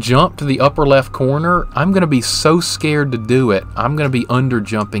 So that jump to the upper left corner, I'm going to be so scared to do it, I'm going to be under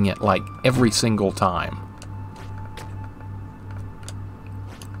jumping it like every single time.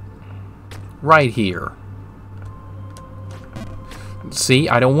 Right here. See,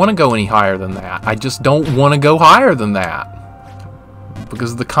 I don't want to go any higher than that. I just don't want to go higher than that.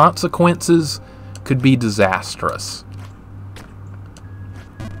 Because the consequences could be disastrous.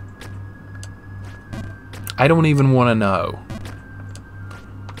 I don't even want to know.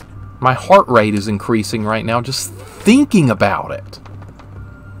 My heart rate is increasing right now just thinking about it.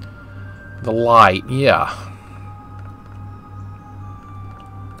 The light, yeah.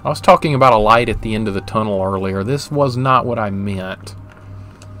 I was talking about a light at the end of the tunnel earlier. This was not what I meant.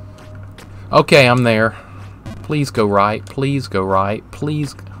 Okay, I'm there. Please go right. Please go right.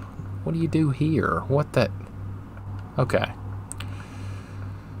 Please. What do you do here? What the... Okay.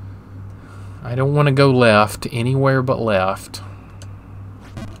 I don't want to go left. Anywhere but left.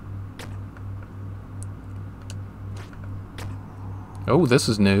 Oh, this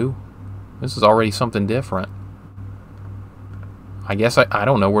is new. This is already something different. I guess I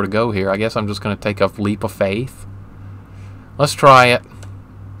don't know where to go here. I guess I'm just going to take a leap of faith. Let's try it.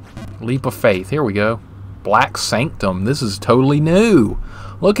 Leap of faith. Here we go. Black Sanctum. This is totally new.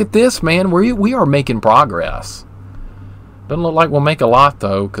 Look at this, man. We are making progress. Doesn't look like we'll make a lot,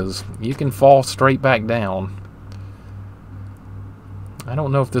 though, because you can fall straight back down. I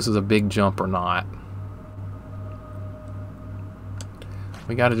don't know if this is a big jump or not.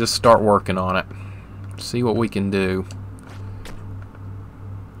 We got to just start working on it. See what we can do.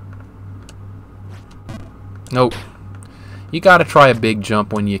 Nope. You got to try a big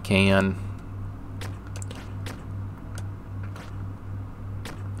jump when you can.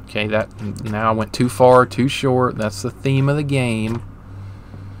 Okay, now I went too far, too short. That's the theme of the game.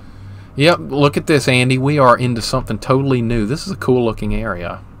 Yep, look at this, Andy. We are into something totally new. This is a cool looking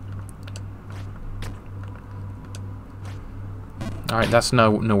area. Alright, that's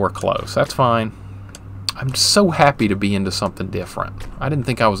nowhere close. That's fine. I'm so happy to be into something different. I didn't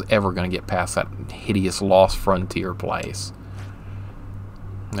think I was ever going to get past that hideous Lost Frontier place.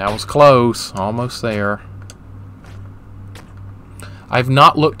 That was close. Almost there. I've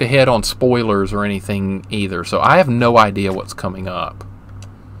not looked ahead on spoilers or anything either, so I have no idea what's coming up.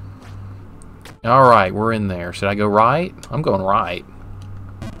 Alright, we're in there. Should I go right? I'm going right.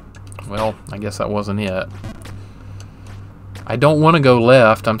 Well, I guess that wasn't it. I don't want to go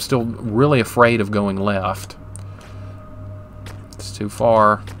left. I'm still really afraid of going left. It's too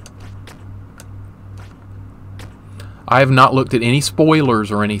far. I have not looked at any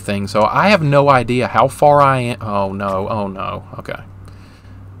spoilers or anything, so I have no idea how far I am. Oh, no. Oh, no. Okay.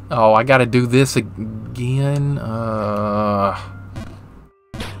 Oh, I got to do this again. How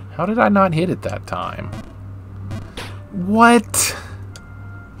did I not hit it that time? What?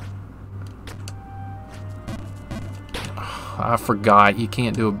 I forgot. You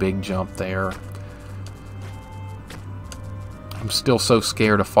can't do a big jump there. I'm still so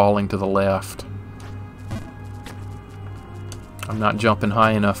scared of falling to the left. I'm not jumping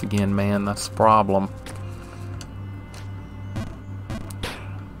high enough again, man. That's the problem.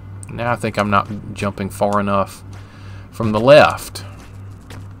 Now I think I'm not jumping far enough from the left.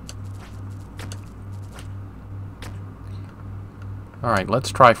 Alright, let's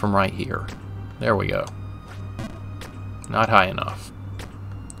try from right here. There we go. Not high enough.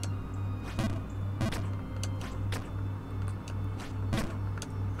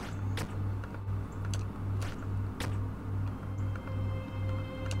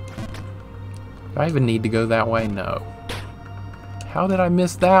 I even need to go that way? No. How did I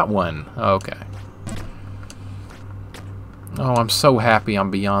miss that one? Okay. Oh, I'm so happy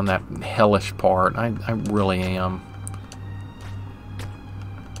I'm beyond that hellish part. I really am.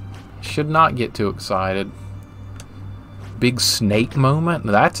 Should not get too excited. Big snake moment?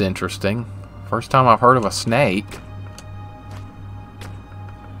 That's interesting. First time I've heard of a snake.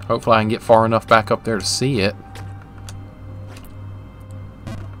 Hopefully I can get far enough back up there to see it.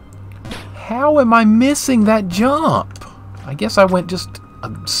 How am I missing that jump? I guess I went just a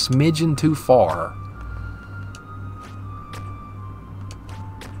smidgen too far.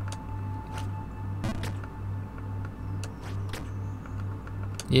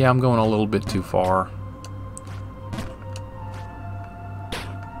 Yeah, I'm going a little bit too far.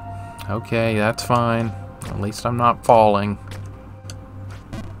 Okay, that's fine. At least I'm not falling.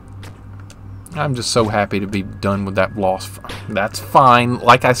 I'm just so happy to be done with that Lost. That's fine.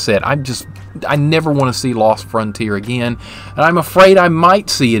 Like I said, I never want to see Lost Frontier again, and I'm afraid I might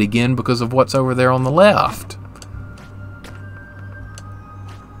see it again because of what's over there on the left.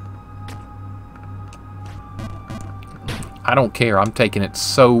 I don't care. I'm taking it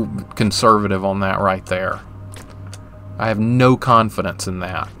so conservative on that right there. I have no confidence in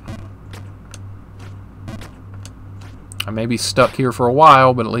that. I may be stuck here for a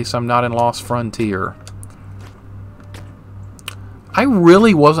while, but at least I'm not in Lost Frontier. I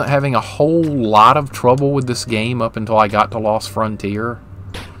really wasn't having a whole lot of trouble with this game up until I got to Lost Frontier.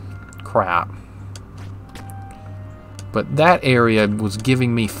 Crap. But that area was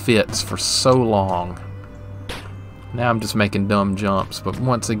giving me fits for so long. Now I'm just making dumb jumps, but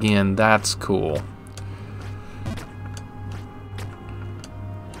once again, that's cool.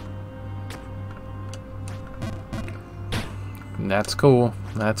 That's cool.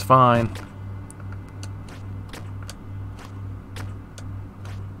 That's fine.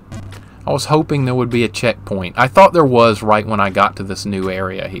 I was hoping there would be a checkpoint. I thought there was right when I got to this new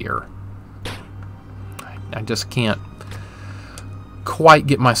area here. I just can't quite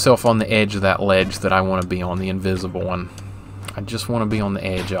get myself on the edge of that ledge that I want to be on, the invisible one. I just want to be on the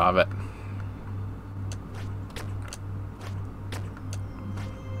edge of it.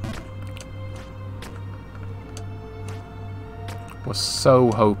 Was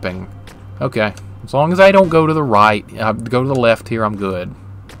so hoping. Okay, as long as I don't go to the right, go to the left here, I'm good.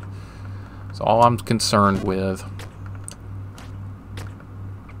 That's all I'm concerned with.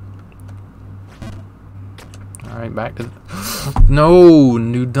 Alright, back to the... No,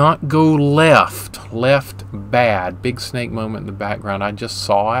 do not go left. Left, bad. Big snake moment in the background. I just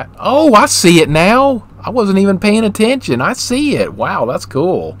saw it. Oh, I see it now. I wasn't even paying attention. I see it. Wow, that's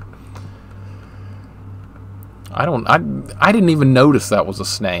cool. I didn't even notice that was a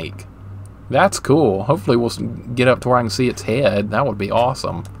snake. That's cool. Hopefully we'll get up to where I can see its head. That would be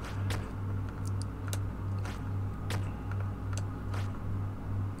awesome.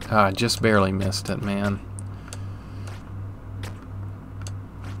 I just barely missed it, man.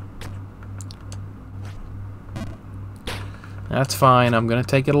 That's fine. I'm going to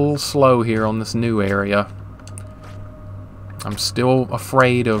take it a little slow here on this new area. I'm still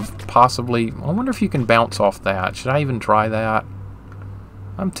afraid of possibly... I wonder if you can bounce off that. Should I even try that?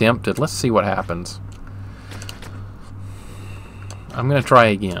 I'm tempted. Let's see what happens. I'm going to try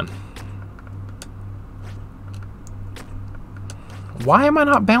again. Why am I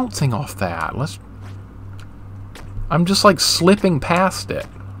not bouncing off that? I'm just like slipping past it.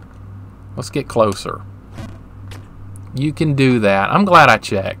 Let's get closer. You can do that. I'm glad I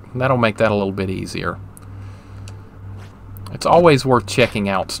checked. That'll make that a little bit easier. It's always worth checking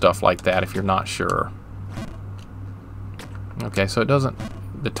out stuff like that if you're not sure. Okay, so it doesn't...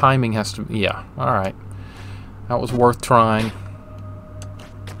 The timing has to... Yeah, alright. That was worth trying.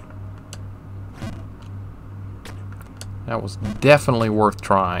 That was definitely worth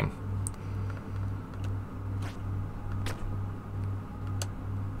trying.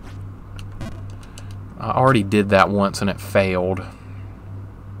 I already did that once and it failed.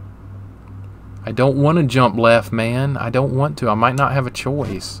 I don't want to jump left, man. I don't want to. I might not have a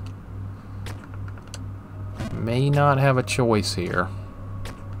choice. May not have a choice here.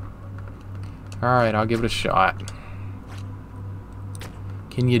 Alright, I'll give it a shot.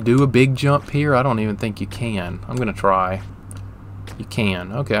 Can you do a big jump here? I don't even think you can. I'm going to try. You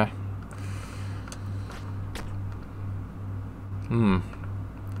can. Okay.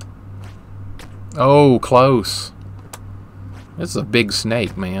 Oh, close. This is a big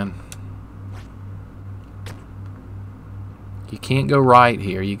snake, man. You can't go right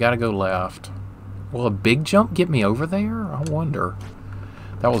here. You got to go left. Will a big jump get me over there? I wonder.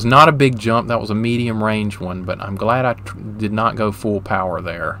 That was not a big jump. That was a medium range one, but I'm glad I did not go full power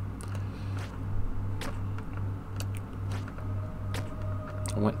there.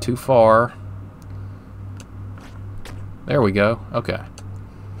 I went too far. There we go. Okay.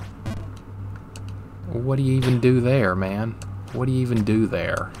 What do you even do there, man? What do you even do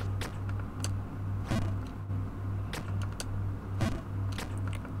there?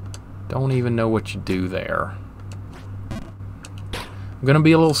 Don't even know what you do there. I'm going to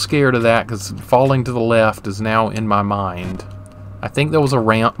be a little scared of that because falling to the left is now in my mind. I think there was a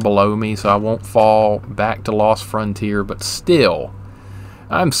ramp below me, so I won't fall back to Lost Frontier, but still,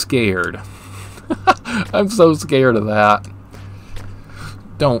 I'm scared. I'm so scared of that.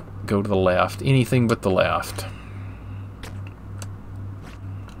 Don't go to the left. Anything but the left.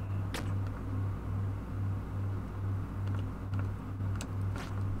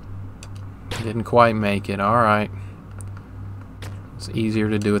 Didn't quite make it. Alright. It's easier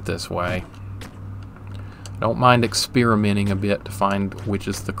to do it this way. Don't mind experimenting a bit to find which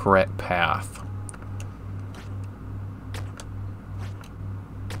is the correct path.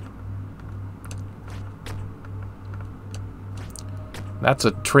 That's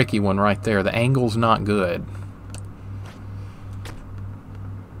a tricky one right there. The angle's not good.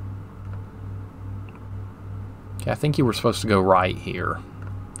 Okay, I think you were supposed to go right here.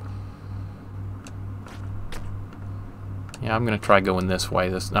 Yeah, I'm going to try going this way.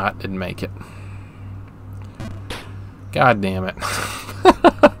 This didn't make it. God damn it.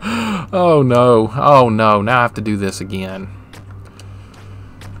 Oh no. Oh no. Now I have to do this again.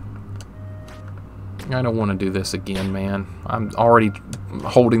 I don't want to do this again, man. I'm already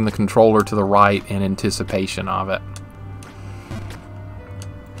holding the controller to the right in anticipation of it.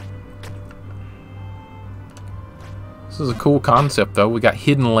 This is a cool concept, though. We got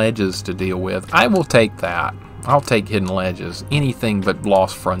hidden ledges to deal with. I will take that. I'll take hidden ledges. Anything but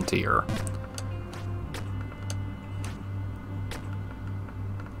Lost Frontier.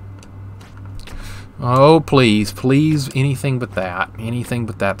 Oh, please, please, anything but that. Anything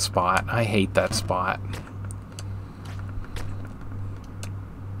but that spot. I hate that spot.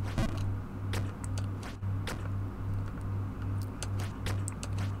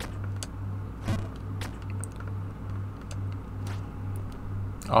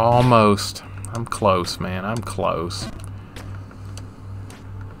 Almost. I'm close, man. I'm close.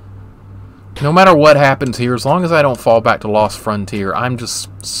 No matter what happens here, as long as I don't fall back to Lost Frontier, I'm just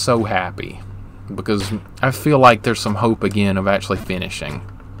so happy. Because I feel like there's some hope again of actually finishing.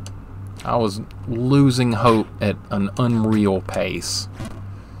 I was losing hope at an unreal pace.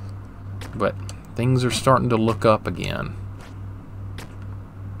 But things are starting to look up again.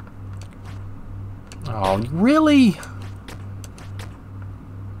 Oh, really?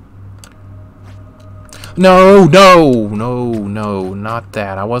 No, no, no, no, not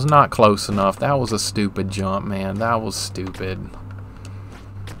that. I was not close enough. That was a stupid jump, man. That was stupid.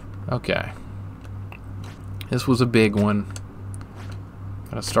 Okay. This was a big one.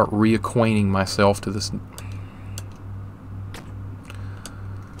 Gotta start reacquainting myself to this.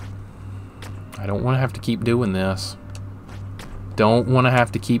 I don't want to have to keep doing this. Don't want to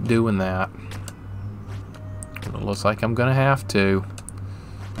have to keep doing that. It looks like I'm gonna have to.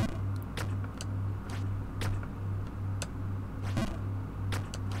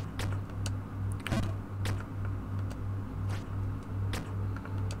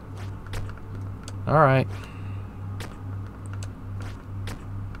 Alright.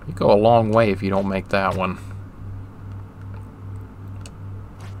 You go a long way if you don't make that one.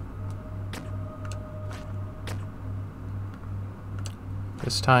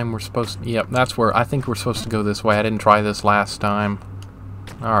 This time we're supposed to... Yep, that's where... I think we're supposed to go this way. I didn't try this last time.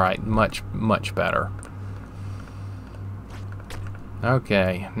 Alright, much, much better.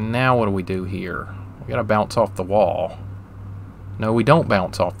 Okay, now what do we do here? We gotta bounce off the wall. No, we don't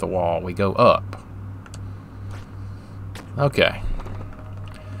bounce off the wall. We go up. Okay.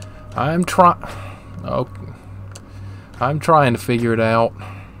 I'm trying to figure it out.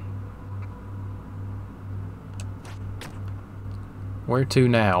 Where to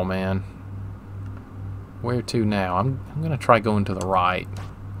now, man? Where to now? I'm gonna try going to the right.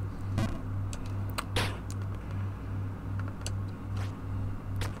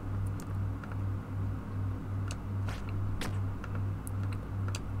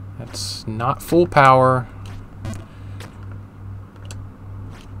 That's not full power.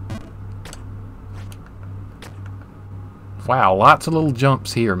 Wow, lots of little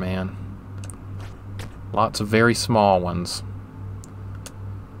jumps here, man. Lots of very small ones.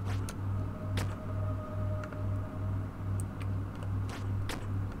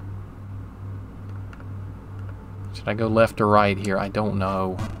 Should I go left or right here? I don't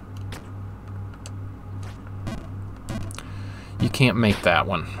know. You can't make that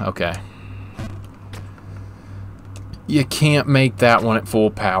one. Okay. You can't make that one at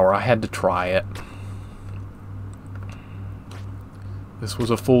full power. I had to try it. This was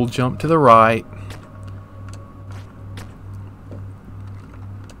a full jump to the right.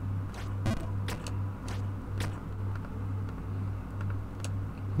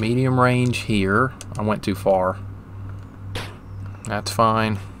 Medium range here. I went too far. That's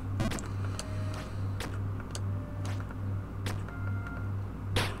fine.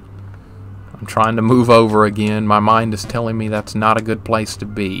 I'm trying to move over again. My mind is telling me that's not a good place to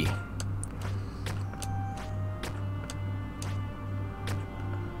be.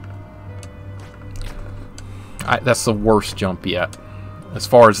 That's the worst jump yet. As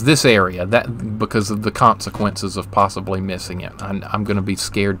far as this area, that because of the consequences of possibly missing it. I'm going to be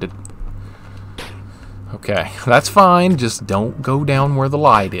scared to... Okay, that's fine. Just don't go down where the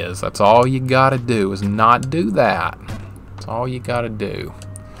light is. That's all you got to do, is not do that. That's all you got to do.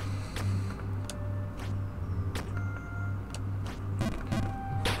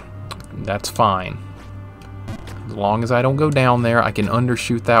 That's fine. As long as I don't go down there, I can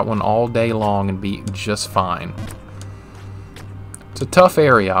undershoot that one all day long and be just fine. It's a tough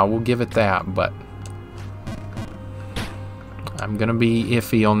area, I will give it that, but I'm going to be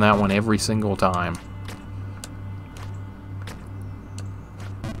iffy on that one every single time.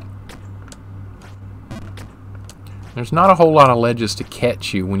 There's not a whole lot of ledges to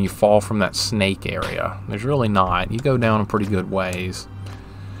catch you when you fall from that snake area. There's really not. You go down a pretty good ways.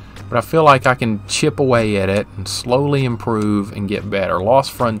 But I feel like I can chip away at it and slowly improve and get better.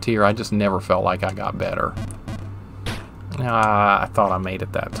 Lost Frontier, I just never felt like I got better. I thought I made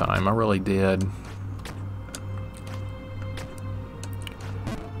it that time. I really did.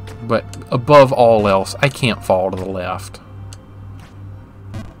 But above all else, I can't fall to the left.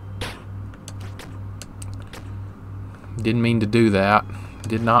 Didn't mean to do that.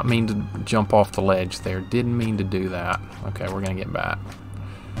 Did not mean to jump off the ledge there. Didn't mean to do that. Okay, we're going to get back.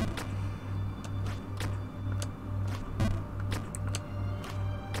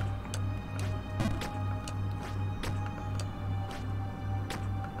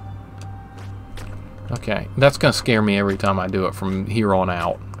 Okay, that's going to scare me every time I do it from here on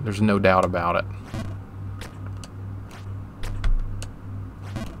out. There's no doubt about it.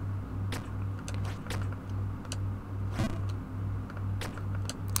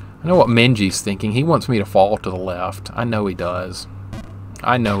 I know what Menji's thinking. He wants me to fall to the left. I know he does.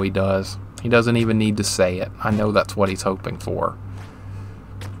 I know he does. He doesn't even need to say it. I know that's what he's hoping for.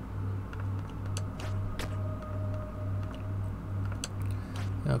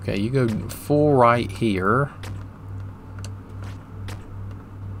 Okay, you go full right here.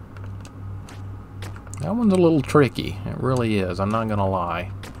 That one's a little tricky. It really is. I'm not going to lie.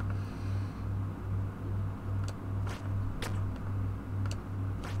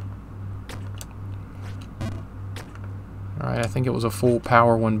 Alright, I think it was a full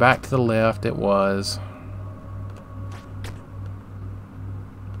power one back to the left. It was.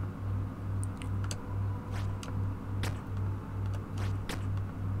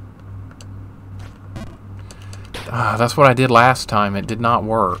 That's what I did last time. It did not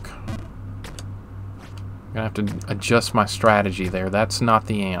work. I'm going to have to adjust my strategy there. That's not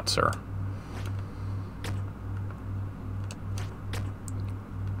the answer.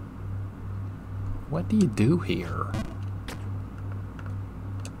 What do you do here?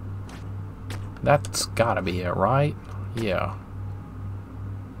 That's gotta be it, right? Yeah.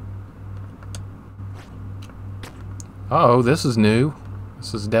 Uh-oh, this is new.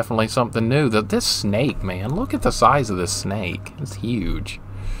 This is definitely something new. This snake, man, look at the size of this snake. It's huge.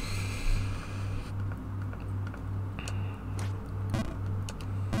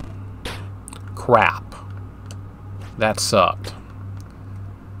 Crap. That sucked.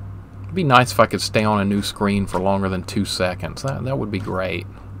 It'd be nice if I could stay on a new screen for longer than 2 seconds. That would be great.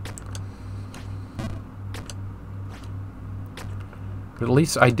 But at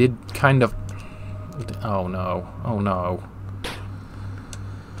least I did kind of... Oh no. Oh no.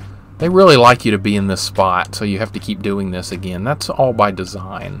 They really like you to be in this spot, so you have to keep doing this again. That's all by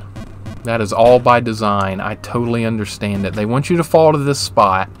design. That is all by design. I totally understand it. They want you to fall to this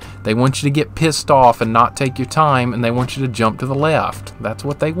spot. They want you to get pissed off and not take your time, and they want you to jump to the left. That's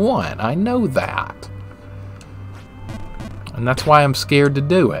what they want. I know that. And that's why I'm scared to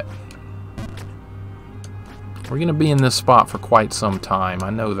do it. We're going to be in this spot for quite some time.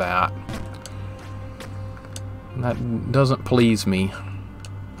 I know that. And that doesn't please me.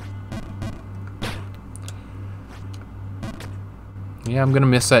 Yeah, I'm going to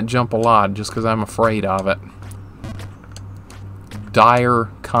miss that jump a lot just because I'm afraid of it.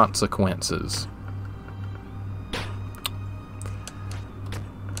 Dire consequences.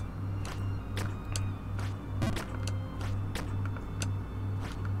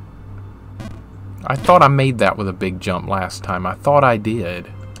 I thought I made that with a big jump last time. I thought I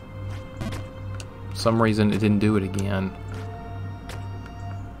did. For some reason it didn't do it again.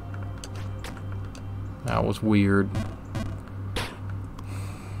 That was weird.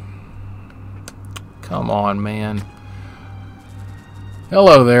 Come on, man.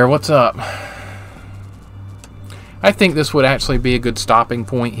 Hello there, what's up? I think this would actually be a good stopping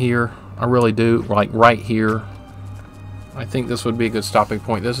point here. I really do, like right here. I think this would be a good stopping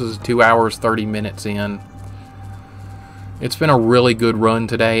point. This is 2 hours, 30 minutes in. It's been a really good run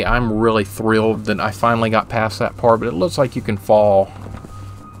today. I'm really thrilled that I finally got past that part, but it looks like you can fall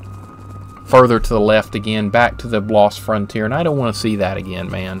further to the left again, back to the Lost Frontier, and I don't want to see that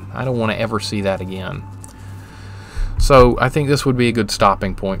again, man. I don't want to ever see that again. So I think this would be a good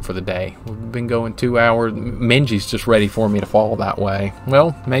stopping point for the day. We've been going 2 hours. Minji's just ready for me to fall that way.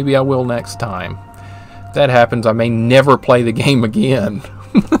 Well, maybe I will next time. If that happens, I may never play the game again.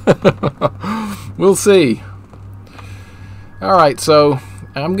 We'll see. Alright, so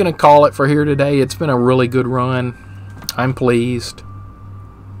I'm going to call it for here today. It's been a really good run. I'm pleased.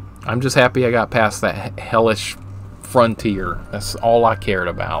 I'm just happy I got past that hellish frontier. That's all I cared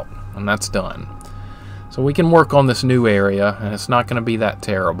about, and that's done. So we can work on this new area, and it's not going to be that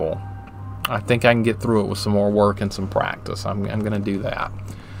terrible. I think I can get through it with some more work and some practice. I'm going to do that.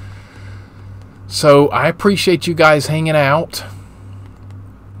 So I appreciate you guys hanging out.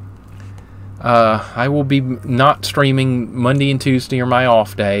 I will be not streaming Monday and Tuesday are my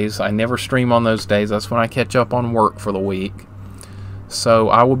off days. I never stream on those days. That's when I catch up on work for the week. So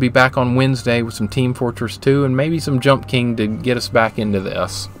I will be back on Wednesday with some Team Fortress 2 and maybe some Jump King to get us back into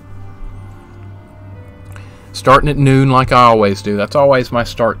this. Starting at noon like I always do. That's always my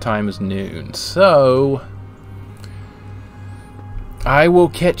start time is noon. So I will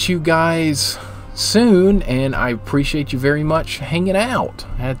catch you guys soon, and I appreciate you very much hanging out.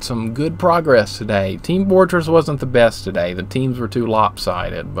 Had some good progress today. Team Fortress wasn't the best today. The teams were too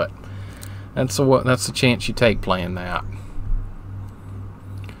lopsided, but that's the chance you take playing that.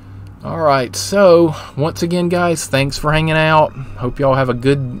 Alright, so once again guys, thanks for hanging out. Hope y'all have a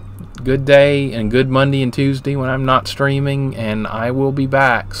good day and good Monday and Tuesday when I'm not streaming, and I will be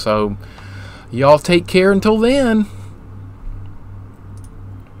back. So y'all take care until then.